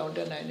န်ထိအောင်တ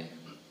က်နိုင်တယ်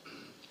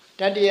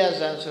တတိယ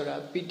ဇန်ဆိုတာ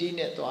ပီတိ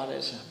နဲ့သွား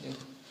တဲ့ဇန်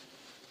မျိုး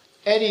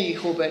အဲ့ဒီ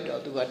ဟိုဘက်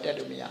တော့သူကတက်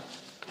လို့မရ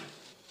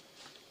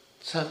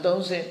ဇန်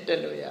3ဆင့်တ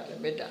က်လို့ရတယ်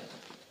မေတ္တာ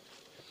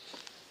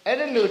အဲ့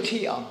ဒါလို့ထိ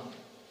အောင်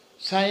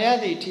ဇန်ရ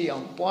သည်ထိအော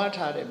င်ပွား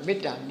ထားတဲ့မေ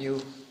တ္တာ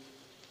မျိုး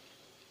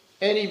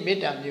အဲ့ဒီမေ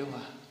တ္တာမျိုး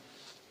ဟာ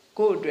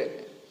ကိုယ့်အတွက်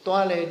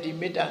သွားလဲဒီ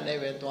မေတ္တာနဲ့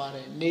ပဲသွားတ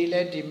ယ်နေ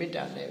လဲဒီမေတ္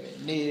တာနဲ့ပဲ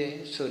နေတယ်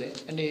ဆိုတဲ့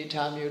အနေအ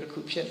ထားမျိုးတစ်ခု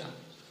ဖြစ်လာ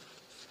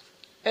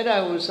အဲ့ဒါ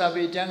ကိုစာ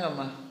ပေကျမ်းက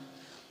မှာ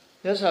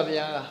မြတ်စွာဘု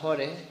ရားကဟော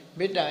တယ်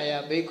မေတ္တာယ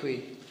ဘိက္ခွေ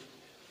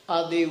အာ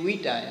တိဝိ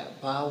တာယ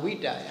ဘာဝိ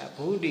တာယ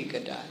ဘုဒ္ဓိက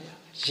တာယ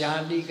ယာ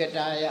တိက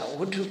တာယဝ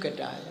ဋ္ထုက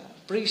တာယ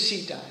ပရိစိ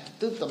တာယ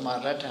သုတ္တမ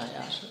ရတ္ထယ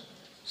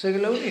ဆိုစက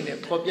လုံးတွေနဲ့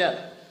ဖော်ပြ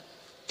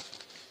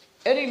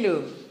အဲ့ဒီလို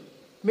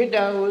မေတ္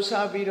တာကိုစ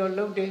ပြီးတော့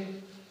လုပ်တယ်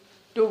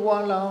တူ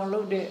ပွားလောင်လု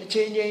ပ်တယ်အ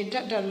ချိန်ချင်းထ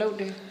ပ်ထပ်လုပ်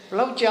တယ်ဘ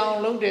လောက်ကြောင်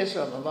လုပ်တယ်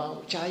ဆိုတော့မပါ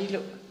ဘူးဂျာကြီး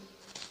လုပ်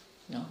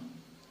နော်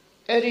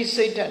အဲ့ဒီ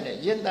စိတ်ဓာတ်နဲ့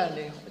ရင့်တတ်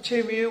နေအချိ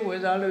န်မီဝင်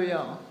စားလို့ရ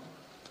အောင်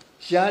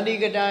ယာတိ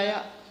ကတာယ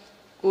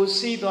ကို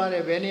စီးသွားတ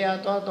ယ်ဘယ်နေရာ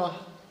သွား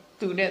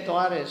သူနဲ့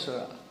သွားတယ်ဆို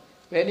တော့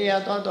ဘယ်နေရာ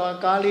သွား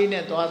ကားလေး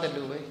နဲ့သွားတယ်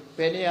လို့ပဲဘ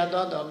ယ်နေရာ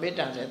သွားမေတ္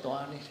တာနဲ့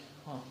သွားနေတယ်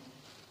ဟော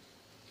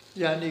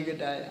ယာတိက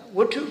တာယဝ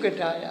ဋ္ထုက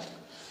တာယ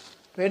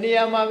ဘယ်နေ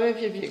ရာမှာပဲ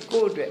ဖြစ်ဖြစ်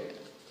ကိုယ့်အတွက်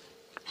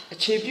အ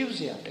ခြေပြုစ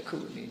ရာတစ်ခု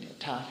အနေနဲ့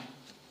ထားတယ်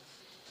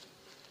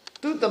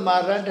သူတမ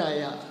ရတ္တ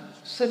ယ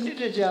စနစ်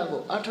တကျ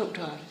ကိုအထုတ်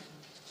ထားတယ်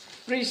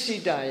ပရိစိ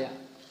တာယ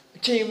အ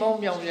ချိန်ပေါင်း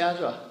မြောင်များ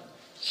စွာ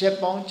ရက်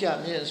ပေါင်းကြာ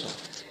မြင့်စွာ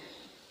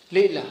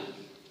လေ့လာ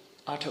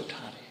အထုတ်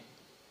ထားတယ်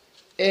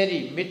အဲ့ဒီ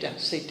မေတ္တာ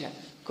စိတ်ဓာတ်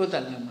ကိုယ်တ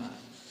ဏ္ဍမှာ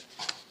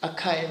အ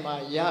ခိုင်အမာ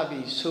ရပြီ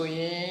ဆိုရ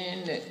င်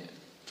တဲ့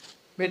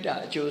မေတ္တာ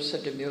အကျိုး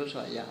7မျိုး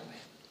စွာရမ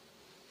ယ်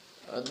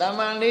တမ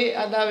န်လေး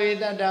အတ္တဝေ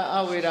တ္တ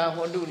အဝေရာ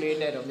ဟွန်တုလေး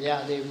နဲ့တော့မရ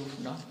သေးဘူး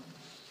เนาะ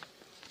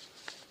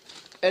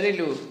အဲ့ဒီ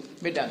လို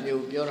မေတ္တာ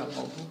မျိုးပြောတာမ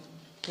ဟုတ်ဘူး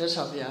မြတ်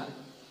စွာဘုရား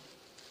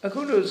အခု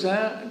လိုဇ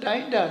န်အတို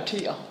င်းတာထိ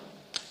အောင်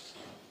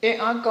အင်း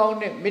အားကောင်း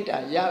တဲ့မေတ္တာ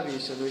ရပြီ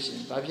ဆိုလို့ရှိရ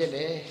င်ဘာဖြစ်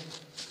လဲ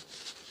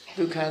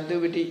ဒုက္ခသု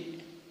ပတိ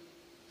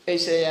အိ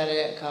ပ်ဆက်ရ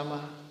တဲ့အခါ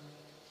မှာ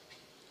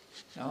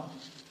နော်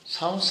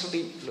sound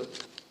sleep လို့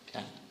ပြ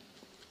န်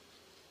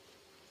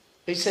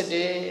အိပ်ဆက်တ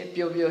ယ်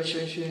ပျော်ပျော်ရွှ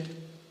င်ရွှင်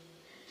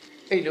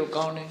အိပ်လို့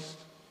ကောင်းတယ်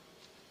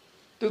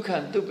ဒုက္ခ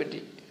သုပ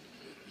တိ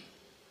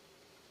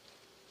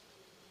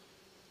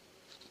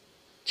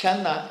ချ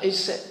မ်းသာအိပ်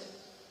ဆက်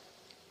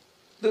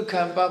ဒုက္ခ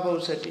ပပု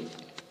စတိ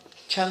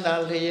ချမ်းသာ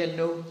လျက်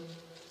နိုး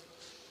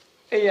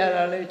အိပ်ရ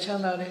တာလည်းချ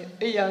မ်းသာတယ်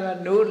အိပ်ရက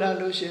နိုးလာ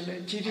လို့ရှိရင်လ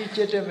ည်းကြီးကြီးကျ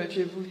က်တဲ့မဖြ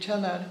စ်ဘူးချ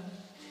မ်းသာတယ်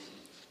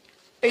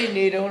အိပ်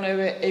နေတုန်းလည်း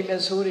ပဲအိမ်မ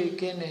ဆိုးတွေ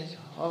ကင်းတယ်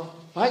ဟော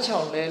ဘာကြော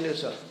င့်လဲလို့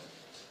ဆို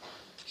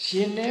ရ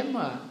င်ထဲ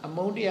မှာအ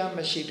မုန်းတရားမ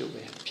ရှိလို့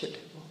ပဲဖြစ်တ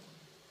ယ်ပေါ့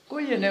ကို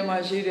ယ်ရင်ထဲမှာ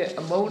ရှိတဲ့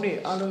အမုန်းတွေ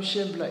အလုံးရှ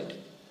င်းပလိုက်တ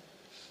ယ်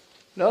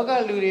လောက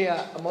လူတွေက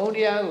အမုန်းတ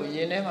ရားကိုရ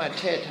င်ထဲမှာ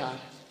ထည့်ထား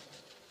တယ်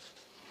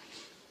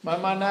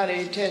မာနတွေ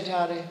ထည့်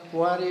ထားတယ်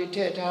ဝါတွေထ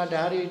ည့်ထား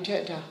ဓာတွေထ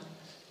ည့်ထား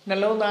နှ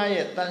လုံးသား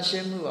ရဲ့တန်ရှ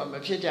င်းမှုကမ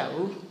ဖြစ်ကြ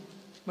ဘူး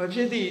မဖြ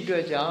စ်သည့်အတွ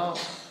က်ကြောင့်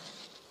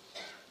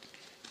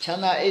ချ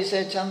မ်းသာအိပ်ဆ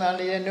က်ချမ်းသာ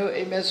လျက်နိုး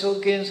အိမ်မဆိုး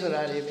ကင်းဆို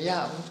တာတွေမရ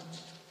ဘူး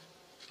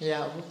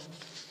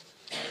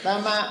တ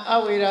မန်အ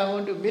ဝေရာဝ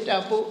တ္ထုမေတ္တာ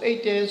ပို့အိ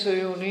တ်တယ်ဆို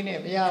ရုံလေးနဲ့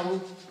မရ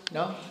ဘူးเน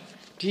าะ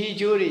ဒီအ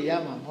ကျိုးတွေရ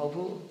မှာမဟုတ်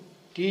ဘူး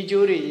ဒီအ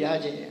ကျိုးတွေရ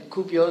ခြင်းအခု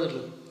ပြောသ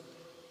လို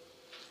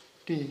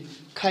ဒီ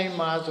ခိုင်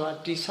မာစွာ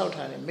တိဆောက်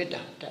ထားတဲ့မေတ္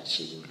တာတတ်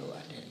ရှိလို့လိုအ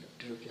ပ်တယ်လို့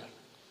သူတို့ပြောတယ်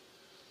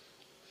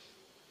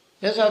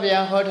မြတ်စွာဘု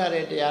ရားဟောထား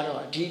တဲ့တရား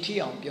တော်ဒီထိ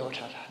အောင်ပြော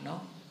ထားတာเนา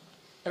ะ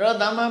အဲ့တော့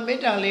တမန်မေ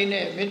တ္တာလေး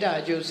နဲ့မေတ္တာ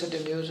အကျိုး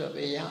7မျိုးဆို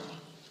ပဲရမှာ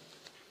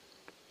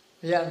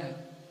မရနိုင်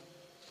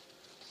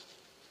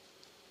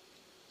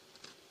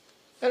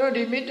အဲ့တော့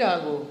ဒီမေတ္တာ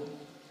ကို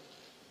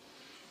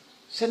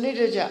စနစ်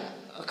တကျ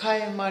အခို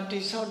င်အမာတိ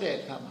ဆောက်တဲ့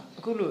အခါမှာ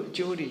အခုလိုအ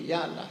ကျိုးတွေရ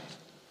လာ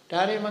ဒါ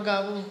တွေမက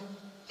ဘူး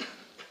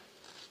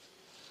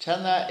ချ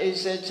မ်းသာအိပ်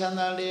ဆက်ချမ်း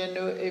သာလျက်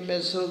နိုးအိမ်မ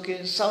ဆိုးက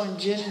င်းစောင့်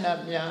ခြင်းန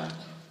တ်များ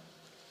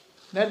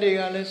နတ်တွေက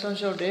လည်းစောင့်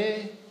ရှောက်တယ်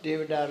ဒေ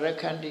ဝတာရက္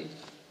ခန္တိ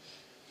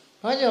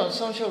ဘာကြောင့်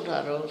စောင့်ရှောက်တာ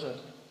တော့ဆို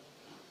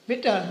မေ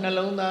တ္တာနှ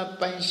လုံးသား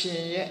ပိုင်ရှ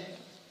င်ရဲ့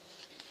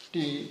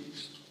ဒီ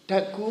ဓာ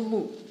တ်ကူး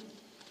မှု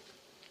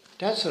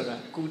ဓာတ်ဆိုတာ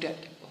ကူးတတ်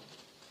တယ်ပေါ့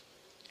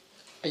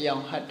အယော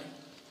င်ဟတ်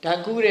ဓာ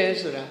တ်ကူးတယ်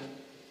ဆိုတာ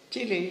ကြ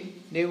ည့်လေ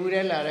နေဘူး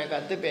ထဲလာတဲ့က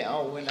တစ်ပင်အော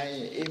င်ဝင်လိုက်ရ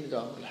င်အေးမ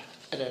သွားဘူးလား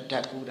အဲ့ဒါဓာ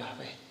တ်ကူးတာ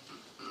ပဲ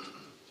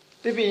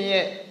တစ်ပင်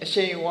ရဲ့အ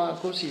ရှိန်ဝါ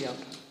ကိုစီရောက်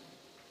တာ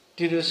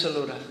ဒီလိုဆို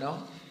လိုတာနော်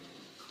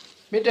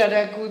မေတ္တာဓာ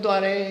တ်ကူး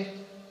သွားတယ်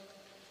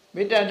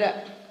မေတ္တာဓာတ်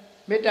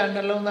မေတ္တာနှ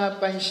လုံးသား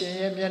ပိုင်ရှင်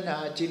ရဲ့မျက်နှာ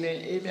ကြည်လင်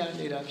အေးမြ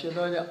နေတာဖြစ်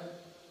သောကြောင့်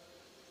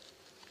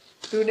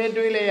သူနဲ့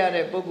တွေးလိုက်ရ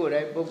တဲ့ပုဂ္ဂိုလ်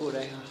တိုင်း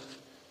ဟာ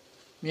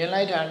မြင်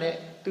လိုက်တာနဲ့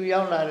သူ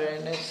ရောက်လာတဲ့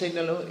နဲ့စိတ်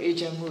နှလုံးအေး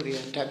ချမ်းမှုတွေ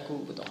ဓာတ်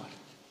ကူးသွားတ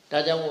ယ်ဒါ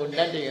ကြောင့်မို့လ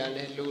က်တွေကလ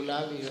ည်းလူလာ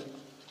ပြီးတော့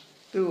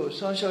သူ့ကို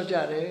ဆောင်းလျှောက်ကြ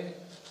တယ်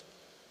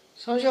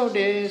ဆောင်းလျှောက်တ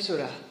ယ်ဆို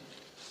တာ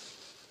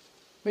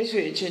မိတ်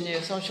ဆွေအချင်းချ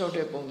င်းဆောင်းလျှောက်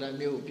တဲ့ပုံစံ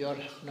မျိုးကိုပြော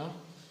တာနော်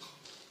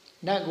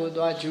နတ်ကို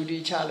သွားဂျူတီ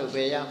ချလို့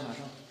ပဲရမှာ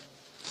တော့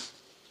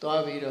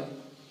သွားပြီးတော့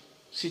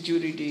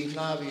security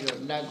ငှားပြီး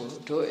တော့နတ်ကို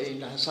တို့အိမ်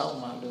လာစောင့်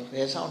မှလို့ဘ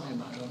ယ်စောင့်နေ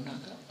မှာတော့နတ်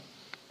က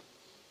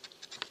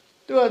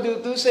သူ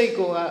tu sei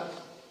ko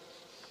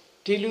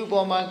di lu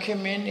boma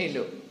kemen ni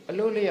lo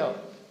alo le yaw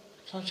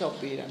song chok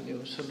pi da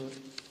myo so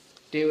lo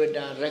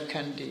Devata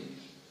Rakhanti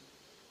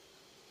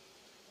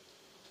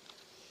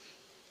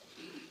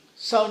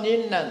Sao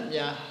Nhin Nat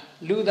Nya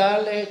Lu Da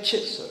Le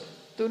Chit So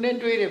Tu ne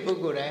twe de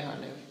pukkol dai ha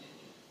le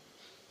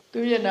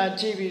Tu yena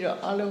chi pi do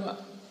along ka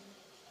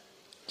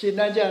chi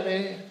na ja le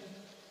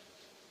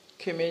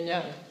kemen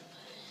nya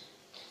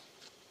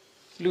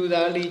Lu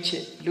Da li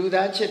chit Lu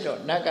Da chit do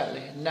nat ka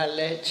le nat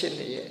le chit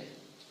le ye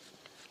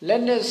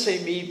Let ne sai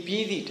mi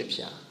pi di ta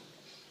phya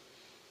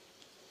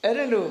Ai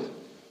da lo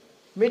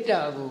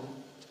Metta ko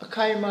အ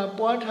ခိုင်အမာ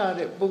ပွားထား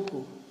တဲ့ပုဂ္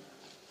ဂိုလ်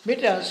မေ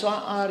တ္တာစွ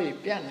မ်းအားတွေ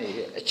ပြတ်နေ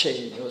တဲ့အချိ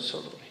န်မျိုး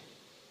ဆိုလို့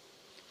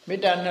မေ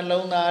တ္တာနှ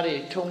လုံးသားတွေ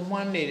ထုံမှ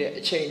န်းနေတဲ့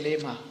အချိန်လေး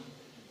မှာ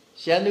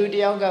ရန်သူတ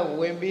ယောက်က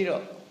ဝင်ပြီး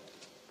တော့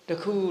တ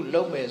ခု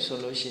လုံးမယ်ဆို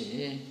လို့ရှိ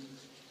ရင်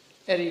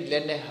အဲ့ဒီလ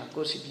က်နဲ့ဟာ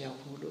ကိုယ်စီပြောင်း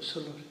ဘူးလို့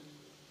ဆိုလို့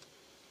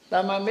တာ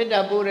မမေတ္တာ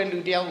ပို့တဲ့လူ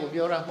တယောက်ကို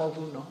ပြောတာမဟုတ်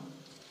ဘူးနော်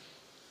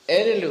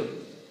အဲ့ဒီလို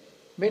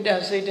မေတ္တာ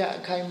စိတ်ဓာတ်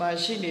အခိုင်အမာ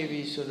ရှိနေ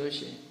ပြီဆိုလို့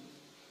ရှိရင်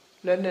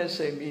လက်နဲ့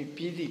စိတ်ပြီး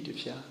ပြီးသည့်တ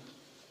ဖြာ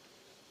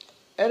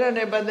အဲ့ဒါ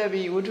နဲ့ပတ်သက်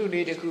ပြီးဝတ္ထု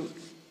လေးတစ်ခု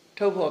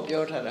ထုတ်ဖို့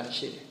ပြောထားတာ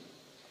ရှိတယ်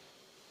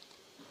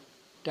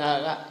ဒါ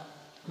က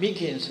မိ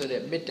ခင်ဆို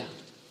တဲ့မေတ္တာ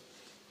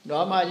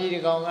နွားမကြီးဒီ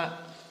ကောင်က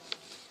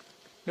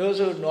နှိုး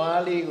ဆို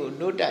နွားလေးကို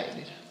နှုတ်တိုက်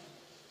နေတာ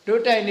နှု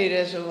တ်တိုက်နေတ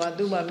ယ်ဆိုမှ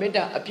သူ့မှာမေတ္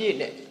တာအပြည့်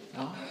နဲ့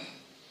နော်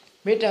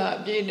မေတ္တာအ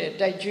ပြည့်နဲ့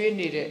တိုက်ကျွေး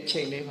နေတဲ့အ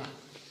ချိန်လေးမှာ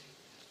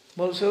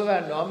မုတ်ဆိုးက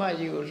နွားမ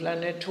ကြီးကိုလှန်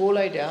နဲ့ထိုး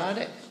လိုက်တာ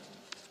တဲ့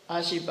အာ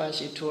ရှိပါ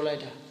ရှိထိုးလို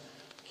က်တာ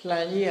လှ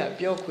န်ကြီးက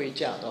ပြောခွေ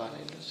ကျသွားတ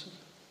ယ်လို့ဆို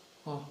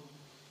ဟော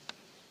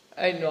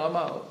အဲ့နွားမ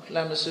ကိုလှ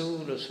မ်းမ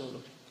စူးလို့ဆို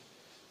လို့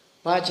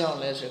ဘာကြောင့်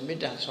လဲဆိုမေ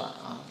တ္တာစွမ်း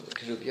အားလို့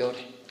ဒီလိုပြောတ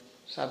ယ်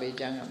စာပေ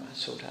ကျမ်းကမှာ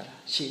ဆိုထားတာ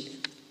ရှိတယ်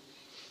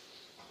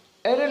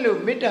အဲ့ဒါလို့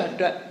မေတ္တာအ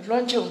တွက်လွှ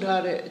မ်းခြုံ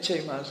ထားတဲ့အချိ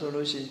န်မှာဆို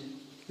လို့ရှိရင်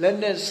လက်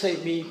နဲ့စိတ်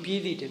ပြီး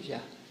ပြီးသည့်တ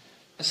ပြား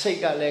အစိတ်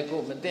ကလည်းကို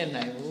ယ်မသိ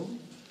နိုင်ဘူး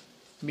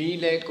မီး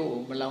လည်းကိုယ်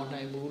မလောင်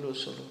နိုင်ဘူးလို့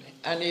ဆိုလို့တယ်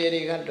အန္တရာယ်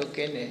တွေကလွတ်က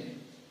င်းတယ်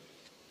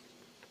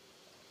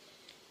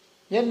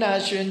မျက်နှာ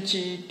ရှင်ကြ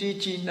ည်တီး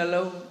ကြည်နှ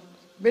လုံး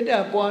မေတ္တာ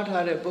ပွား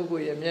ထားတဲ့ပုဂ္ဂို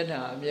လ်ရဲ့မျက်နှာ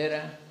အမြဲတ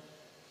မ်း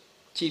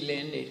ကြည်လ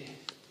င်းနေတယ်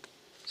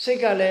စိတ်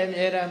ကလည်းအ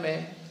မြဲတမ်းပဲ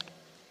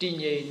တည်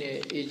ငြိမ်နေ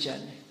အေးချ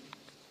မ်းနေ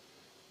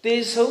သေ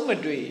ဆုံးမ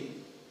တွေ့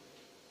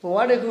ဘဝ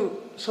တစ်ခု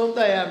ဆုံးသ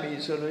က်ရမည်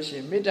ဆိုလို့ရှိရ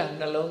င်မေတ္တာ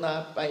နှလုံး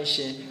သားပိုင်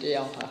ရှင်တ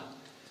ယောက်ဟာ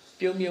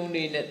ပြုံးပြုံး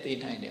လေးနဲ့သိ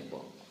နိုင်တယ်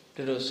ပေါ့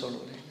ဒါလိုဆို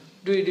လို့တယ်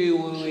တွေ့တွေ့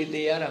ဝေဝေ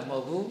သိရတာမဟု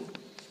တ်ဘူး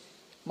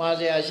မှား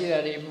စရာရှိတာ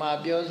တွေမှား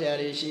ပြောစရာ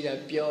တွေရှိတာ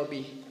ပြော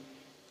ပြီး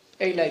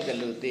အိတ်လိုက်တယ်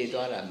လို့သိ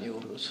သွားတာ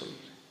မျိုးလို့ဆို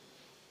လို့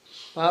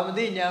ဘာမ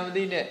သိညာမ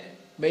သိနဲ့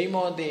မိ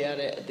မောသိရ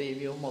တဲ့အသေး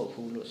မျိုးမဟုတ်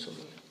ဘူးလို့ဆို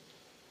လို့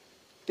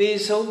သေ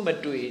ဆုံးမ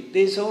တွေ့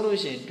သေဆုံးလို့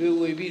ရှိရင်တွေ့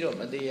ဝေပြီးတော့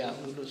မသိရ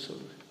ဘူးလို့ဆို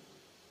လို့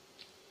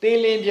သေ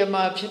လင်ပြမ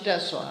ဖြစ်တ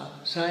တ်စွာ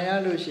ဇာရ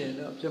လို့ရှိရင်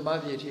တော့ပြမ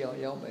ပြေထီအောင်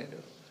ရောက်မယ်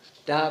လို့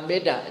ဒါမေ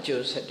တ္တာအ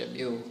ကျိုးဆက်တစ်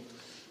မျိုး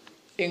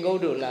အင်္ဂု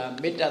တ္တလာ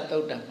မေတ္တာသု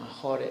တ်တံမှာ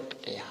ဟောတဲ့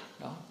တရား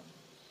နော်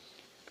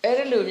အဲ့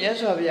ဒီလိုမြတ်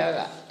စွာဘုရားက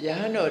ယ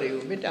ဟန်တော်တွေ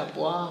ကိုမေတ္တာ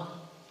ပွား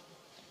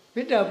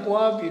ပြီး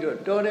တော့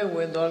တောထဲဝ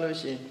င်သွားလို့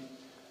ရှိရင်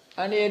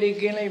အန္တရာယ်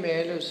ကင်းလိုက်မ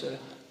ယ်လို့ဆို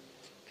တာ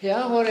ဘု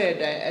ရားဟောတဲ့အ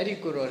တိုင်းအဲ့ဒီ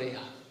ကိုယ်တော်တွေ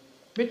ဟာ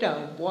မေတ္တာ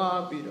ကို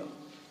ပွားပြီးတော့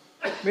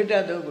မေတ္တာ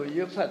တို့ကို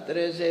ရွတ်ဖတ်တ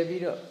ရစေ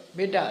ပြီးတော့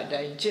မေတ္တာအ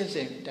တိုင်းကျင့်စ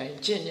ဉ်အတိုင်း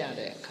ကျင့်ကြ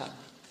တဲ့အခါ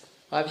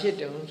ဘာဖြစ်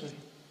တယ်လို့ဆိုရ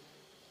င်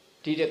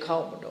ဒီတစ်ခေါ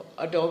က်မတော့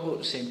အတော်ကို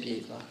အစဉ်ပြေ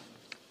သွား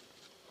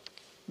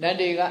နတ်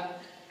တွေက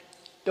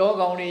တော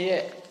ကောင်တွေ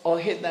ရဲ့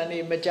အော်ဟစ်တန်တွေ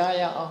မကြား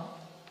ရအောင်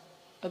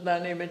အတန်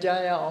တွေမ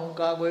ကြားရအောင်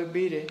ကာကွယ်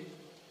ပေးတယ်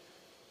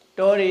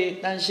တောတွေ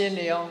တန်ရှင်း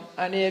နေအောင်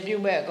အန္တရာယ်ပြု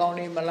မဲ့အကောင်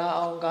တွေမလာ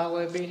အောင်ကာကွ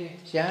ယ်ပေးတယ်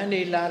ရဟန်း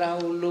တွေလာတာ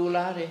ကိုလို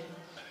လားတယ်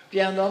ပြ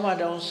န်သွားမှ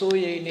တောင်စိုး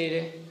ရိမ်နေတ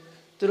ယ်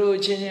သူတို့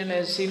ချင်းချင်းလ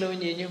ည်းစီလုံး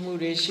ညီညွတ်မှု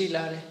တွေရှိ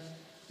လာတယ်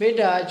မေတ္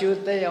တာအကျိုး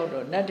သက်ရောက်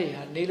တော့နတ်တွေ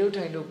ဟာနေလို့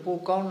ထိုင်လို့ပို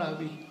ကောင်းလာ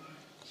ပြီး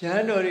ရဟ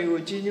န်းတော်တွေ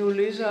ကိုကြီးညို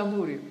လေးစားမှု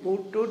တွေပို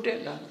တိုးတ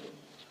က်လာ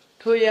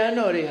ထိုရဟန်း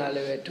တော်တွေဟာလ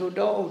ည်းပဲထို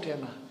တောအုပ်ထဲ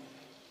မှာ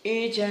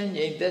အေးချမ်း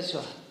ငြိမ်သက်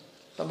စွာ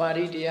သမာ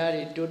ဓိတရား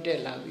တွေတိုးတက်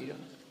လာပြီး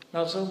တော့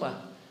နောက်ဆုံးမှာ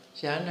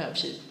ရဟန္တာ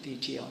ဖြစ်တည်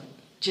ထီအောင်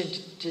ကျင့်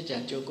ကြံ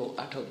ကြိုးကို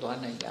အထောက်သွား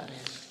နိုင်ကြတ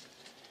ယ်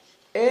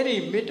အဲ့ဒီ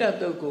မေတ္တာ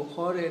တုတ်ကို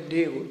ဟောတဲ့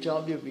နေ့ကိုအကြော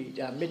င်းပြုပြီး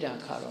ဒါမေတ္တာ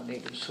ခါတော်နေ့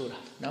လို့ဆိုတာ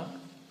နော်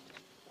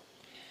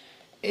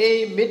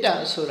အေးမေတ္တာ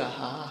ဆိုတာ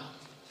ဟာ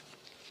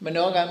မ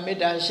နောကမေတ္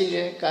တာရှိတ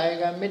ယ်ကာယ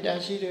ကမေတ္တာ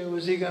ရှိတယ်ဝ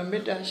စီကမေ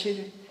တ္တာရှိတ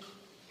ယ်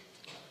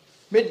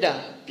မေတ္တာ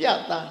ပြ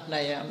သ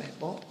နိုင်ရမယ်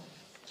ပေါ့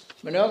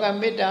မနောက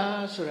မေတ္တာ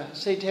ဆိုတာ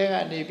စိတ်ထဲက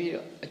နေပြီး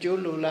တော့အကျိုး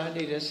လိုလား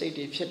နေတဲ့စိတ်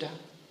တွေဖြစ်တာ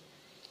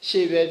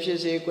ရှေ့ပဲဖြစ်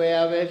စေ၊ကွယ်ရ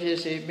ပဲဖြစ်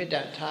စေမေတ္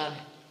တာထားတ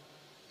ယ်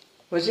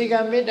ဝစီက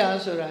မေတ္တာ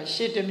ဆိုတာ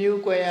ရှေ့တစ်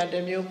မျိုးကွယ်ရတ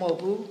စ်မျိုးမဟုတ်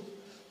ဘူး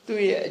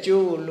သူ့ရဲ့အ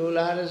ကျိုးကိုလို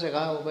လားတဲ့စ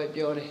ကားကိုပဲ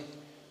ပြောတယ်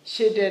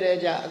ရှေ့တဲ့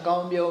ကြအကော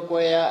င်းပြောကွ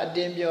ယ်ရအတ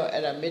င်းပြော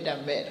အဲ့ဒါမေတ္တာ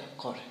မဲ့တာ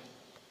ခေါ်တယ်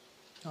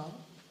နော်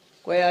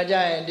ကွယ်ရကြ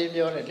ရင်အတင်း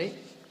ပြောတယ်လေ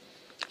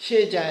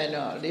ရှေ့ကြရင်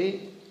တော့လေ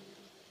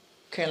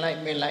ခင်လိုက်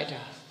မင်းလိုက်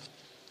တာ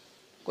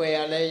ကွယ်ရ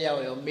လဲရော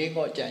က်ရောမင်း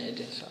ကောကြရင်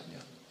တဲ့ဆို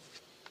မျိုး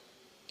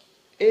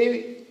အေး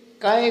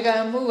ကာယကံ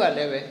မှုကလ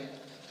ည်းပဲ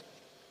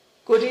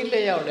ကိုတိလ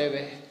က်ရောက်လည်း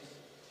ပဲ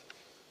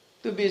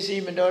သူပစ္စ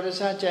ည်းမတော်တ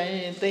ဆကြရ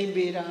င်သိမ့်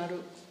ပေးတာ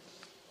တို့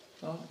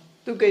နော်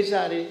သူကိစ္စ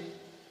တွေ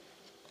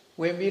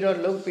ဝင်ပြီးတော့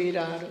လုပ်ပေး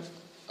တာတို့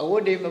အဝ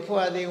တ်တွေမဖွ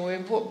က်သေးဝ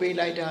င်ဖွက်ပေး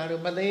လိုက်တာ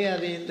တို့မသိရ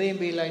သေးသိမ့်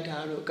ပေးလိုက်တာ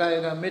တို့ကာယ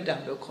ကမေတ္တာ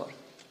လို့ခေါ်တယ်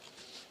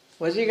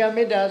ဝစီက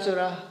မေတ္တာဆို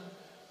တာ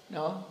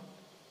နော်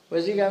ဝ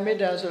စီကမေတ္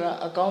တာဆိုတာ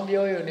အကောင်း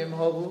ပြောရုံနဲ့မ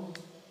ဟုတ်ဘူး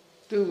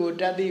သူ့ကို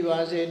တတ်သိပါ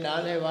စေ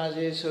နားလည်ပါ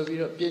စေဆိုပြီး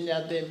တော့ပညာ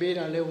သင်ပေး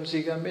တာလဲဝစီ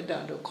ကမေတ္တာ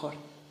လို့ခေါ်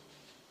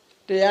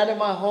တယ်တရားဓမ္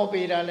မဟော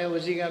ပေးတာလဲဝ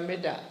စီကမေ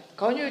တ္တာ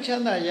ကောင်းကျိုးချ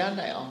မ်းသာရ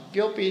နိုင်အောင်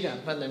ပြောပေးတာ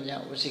မှန်သမျှ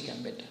ဝစီက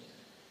မေတ္တာ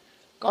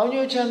ကောင်း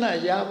ကျိုးချမ်းသာ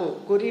ရဖို့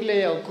ကိုယ်ဒီလ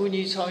က်ရောက်ကု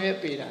ညီဆောင်ရွက်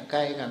ပေးတာကာ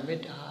ယကမေ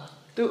တ္တာ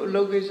သူ့အ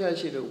လုပ်ကိစ္စ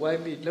ရှိလို့ဝို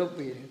င်းပြီးလုပ်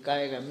ပေးတယ်ကာ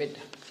ယကမေတ္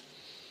တာ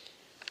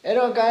အဲ့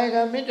တော့ကာယက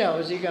မေတ္တာဝ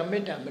စီကမေ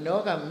တ္တာမနော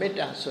ကမေတ္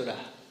တာဆိုတာ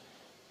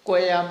ကွ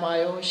ယ်ရမှာ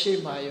ရောရှေ့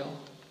မှာရော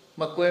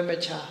မကွဲမ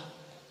ခြား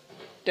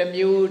တ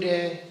မျိုးတ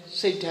ည်း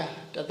စိတ်ထား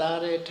တသား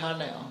တည်းထား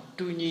နိုင်အောင်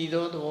တူညီ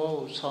သောသဘော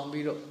ကိုဆောင်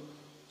ပြီးတော့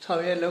ဆော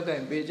င်ရွက်လုပ်က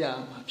င်ပေးကြ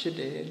မှာဖြစ်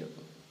တယ်လို့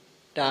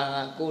ဒါက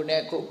ကိုယ်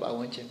နဲ့ကိုယ်ပတ်ဝ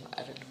န်းကျင်မှာ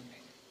အဲ့လိုနေ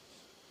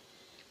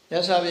မြ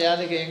တ်စွာဘုရား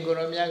သခင်ကို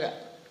ရောမြတ်က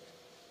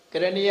က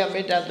ရဏီယ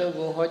မေတ္တာတုတ်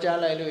ကိုဟောကြား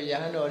လိုက်လို့ယ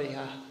ဟန်တော်တွေ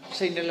ဟာ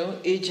စိတ်နှလုံး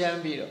အေးချမ်း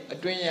ပြီးတော့အ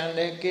တွင်းရန်လ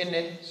ည်းကင်းတ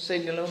ယ်စိ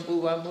တ်နှလုံးပူ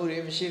ပန်မှုတွေ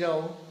မရှိတော့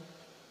ဘူး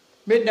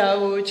မေတ္တာ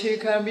ကိုအခြေ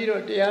ခံပြီး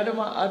တော့တရားဓမ္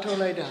မအားထုတ်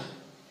လိုက်တာ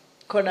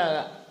ခုနက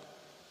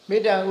မေ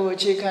တ္တာကိုအ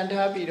ခြေခံ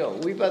ထားပြီးတော့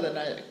ဝိပဿ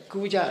နာ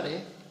ကူးကြတ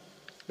ယ်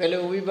ဘယ်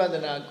လိုဝိပဿ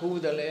နာကူး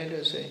တယ်လဲ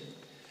လို့ဆိုရင်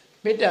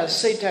မေတ္တာ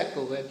စိတ်ဓာတ်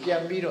ကိုပဲပြ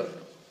န်ပြီးတော့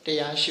တ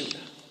ရားရှု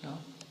တာနော်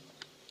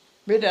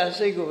မေတ္တာ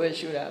စိတ်ကိုပဲ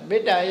ရှုတာမေ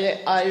တ္တာရဲ့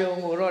အာယုံ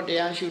ကိုတော့တ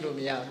ရားရှုလို့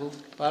မရဘူး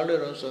ဘာလို့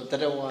လဲဆိုတ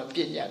ရဝပ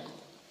ညာကို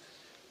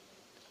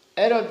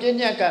အဲ့တော့ပ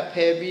ညာကဖ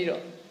ယ်ပြီး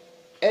တော့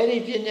အဲ့ဒီ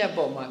ပညာ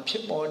ပေါ်မှာဖြ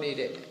စ်ပေါ်နေ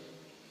တဲ့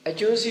အ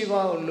ကျိုးစီး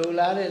ပွားကိုလို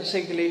လားတဲ့စိ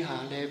တ်ကလေးဟာ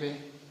လည်းပဲ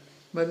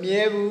မ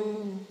မြဲဘူး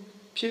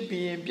ဖြစ်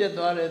ပြီးရင်ပြတ်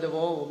သွားတဲ့သ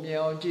ဘောကိုမြင်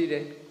အောင်ကြည့်တ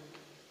ယ်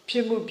ဖြ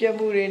စ်မှုပြတ်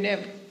မှုတွေနဲ့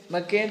မ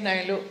ကင်းနို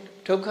င်လို့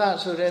ဒုက္ခ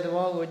ဆိုတဲ့သ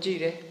ဘောကိုကြည့်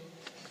တယ်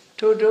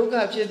ထိုဒုက္ခ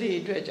ဖြစ်သည့်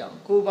အတွက်ကြောင့်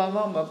ကိုယ်ဘာ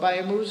မှမပို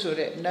င်ဘူးဆို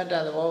တဲ့အနတ္တ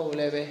သဘောကို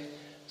လည်းပဲ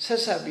ဆ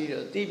က်ဆက်ပြီး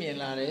တော့သိမြင်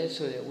လာတယ်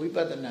ဆိုတဲ့ဝိပ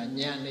ဿနာ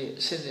ဉာဏ်နဲ့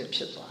အစစ်စစ်ဖြ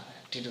စ်သွားတ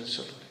ယ်ဒီလို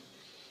ဆိုလို့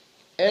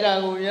အဲ့ဒါ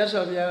ကိုမြတ်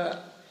စွာဘုရား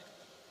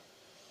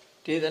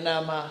ဒေသနာ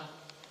မှာ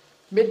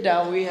မေတ္တာ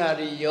ဝိဟာ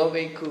ရီယော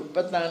ဘိက္ခုပ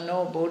တ္တံ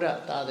နောဗုဒ္ဓ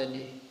သာသ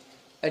နိ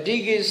အဓိ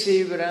ကိစေ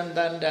ဗရံတ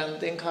န္တံ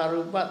သင်္ခါ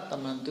ရုပတ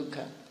မံဒုက္ခ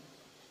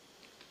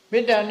မေ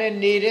တ္တာနဲ့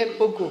နေတဲ့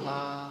ပုဂ္ဂိုလ်ဟာ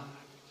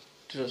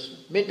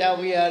မေတ္တာ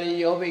ဝိဟာရီ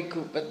ယောဘိက္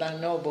ခုပတ္တံ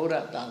နောဗုဒ္ဓ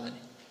သာသ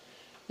နိ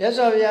မြတ်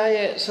စွာဘုရား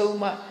ရဲ့အဆုံး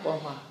အမ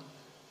ပေါ်မှာ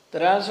တ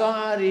ရားစွမ်း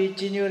အားကြီး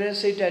ကြီးညိုတဲ့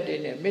စိတ်ဓာတ်တွေ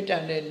နဲ့မေတ္တာ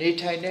နဲ့နေ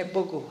ထိုင်တဲ့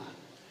ပုဂ္ဂိုလ်ဟာ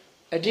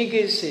အဓိ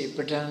ကိစေပ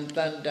ဒံတ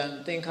န္တံ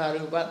သင်္ခါ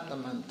ရုပတ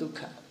မံဒုက္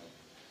ခ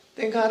သ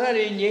င်္ခါရ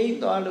တွေငြိမ်း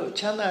သွားလို့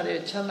ချမ်းသာတဲ့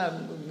ချမ်းသာ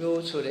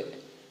မျိုးဆိုတဲ့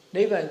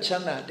နိဗ္ဗာန်ချ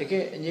မ်းသာတက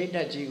ယ်အငြိမ့်တ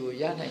တ်ကြီးကို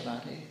ရနိုင်ပါ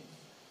လေ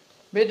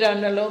မေတ္တာ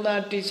နှလုံး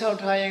သားတိဆောက်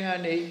ထားရင်က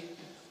နေ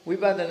ဝိ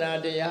ပဿနာ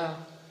တရား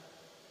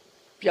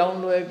ပြောင်း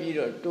လဲပြီး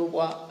တော့တိုး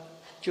ပွား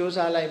ကြိုး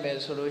စားလိုက်မယ်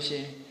ဆိုလို့ရှိ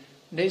ရင်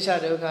အိဋ္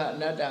ဌဒုက္ခအ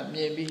နတ္တမြ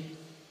င်ပြီး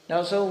နော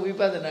က်ဆုံးဝိ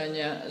ပဿနာ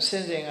ဉာဏ်အစ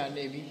ဉ်စဉ်က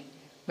နေပြီး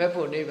မဲ့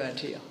ဖို့နိဗ္ဗာန်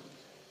ထိအောင်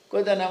ကို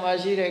ယ်တဏ္ဍာမှာ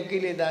ရှိတဲ့ကိ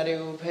လေသာတွေ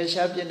ကိုဖယ်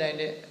ရှားပြစ်နိုင်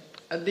တဲ့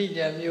အတိ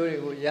ဉာဏ်မျိုးတွေ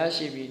ကိုရ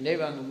ရှိပြီးနိဗ္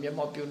ဗာန်ကိုမျက်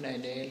မှောက်ပြုနို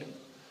င်တယ်လို့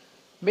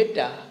မေတ္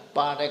တာ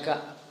ပါရက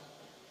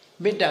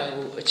မေတ္တာ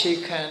ကိုအခြေ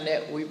ခံတဲ့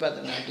ဝိပဿ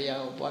နာတ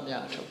ရားကိုပွား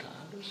များထုတ်တာ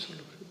လို့ဆို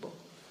လို့ပေါ့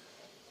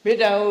မေတ္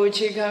တာကိုအ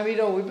ခြေခံပြီး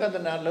တော့ဝိပဿ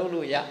နာလုပ်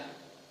လို့ရ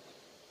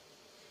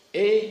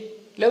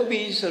လုပ်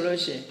ပြီးဆိုလို့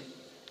ရှိရင်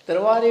တ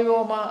ရားတွေ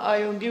ပေါ်မှာအာ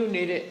ယုံပြု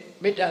နေတဲ့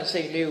မေတ္တာ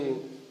စိတ်လေးကို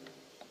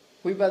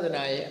ဝိပဿ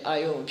နာရဲ့အာ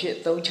ယုံအဖြစ်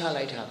သုံးချ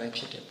လိုက်တာပဲ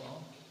ဖြစ်တယ်ပေါ့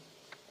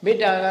မေတ္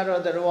တာက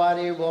တော့တရား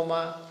တွေပေါ်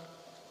မှာ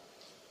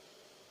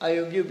အာ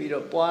ယုံပြုပြီး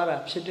တော့ပွားတာ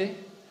ဖြစ်တယ်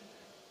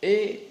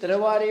တ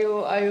ရားတွေ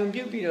ကိုအာယုံ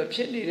ပြုပြီးတော့ဖြ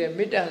စ်နေတဲ့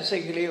မေတ္တာစိ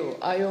တ်ကလေးကို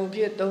အာယုံဖြ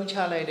စ်သုံးချ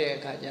လိုက်တဲ့အ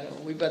ခါကျတော့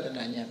ဝိပဿ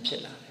နာဉာဏ်ဖြ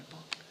စ်လာတယ်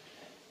ပေါ့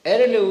အဲ့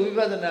ဒါလိုဝိပ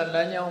ဿနာလ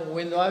မ်းကြောင်းဝ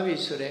င်သွားပြီ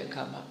ဆိုတဲ့အ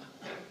ခါမှာ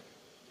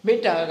မေ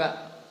တ္တာက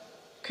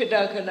ခိတ္တ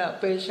ခဏ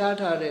ပယ်ရှား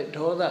ထားတဲ့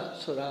ဒေါသ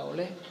ဆိုတာကို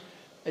လေ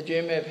အကျွ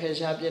င်းမဲ့ဖယ်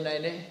ရှားပြနို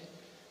င်တယ်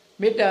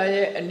မေတ္တာ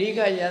ရဲ့အနိက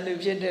ယန္တု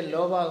ဖြစ်တဲ့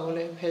လောဘကိုလ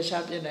ည်းဖယ်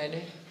ရှားပြနိုင်တ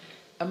ယ်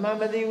အမှန်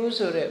မသိဘူး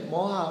ဆိုတဲ့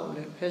မောဟကိုလ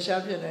ည်းဖယ်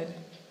ရှားပြနိုင်တ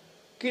ယ်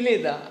ကိလေ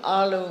သာအ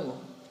လုံးကို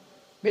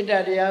မေတ္တာ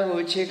တရားကို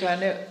အခြေခံ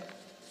တဲ့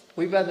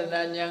ဝိပဿ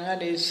နာဉာဏ်က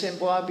နေဆင့်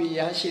ပွားပြီးရ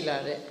ရှိလာ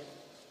တဲ့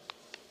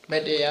မေ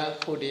တ္တရား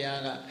ဖို့တရား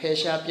ကဖယ်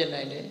ရှားပြ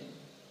နိုင်တယ်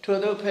ထို့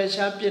သောဖယ်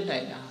ရှားပြနို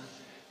င်တာ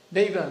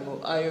နိဗ္ဗာန်ကို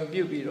အာရုံ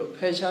ပြုပြီးတော့ဖ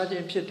ယ်ရှားခြ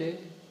င်းဖြစ်တယ်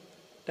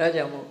ဒါ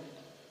ကြောင့်မို့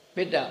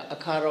မေတ္တာအ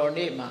ခါတော်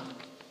နေ့မှာ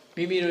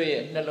မိမိတို့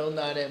ရဲ့နှလုံး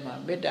သားထဲမှာ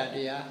မေတ္တာတ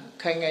ရား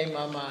ခိုင်ခိုင်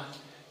မာမာ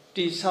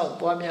တိဆောက်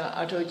ပွားများ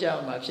အထောက်ကြ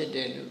မှာဖြစ်တ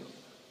ယ်လို့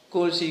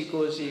ကိုယ်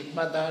စီ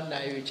မှတ်သား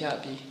နိုင်ယူကြ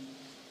ပြီး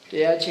တ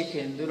ရားချစ်ခ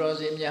င်သူတော်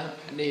စင်များ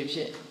အနေဖြ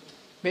င့်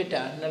မေတ္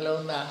တာနှ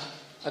လုံးသား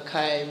အ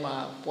ခိုင်အမာ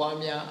ပွား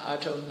များအ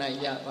ထောက်နိုင်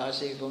ကြပါ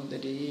စေကုန်သ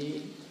တ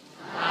ည်း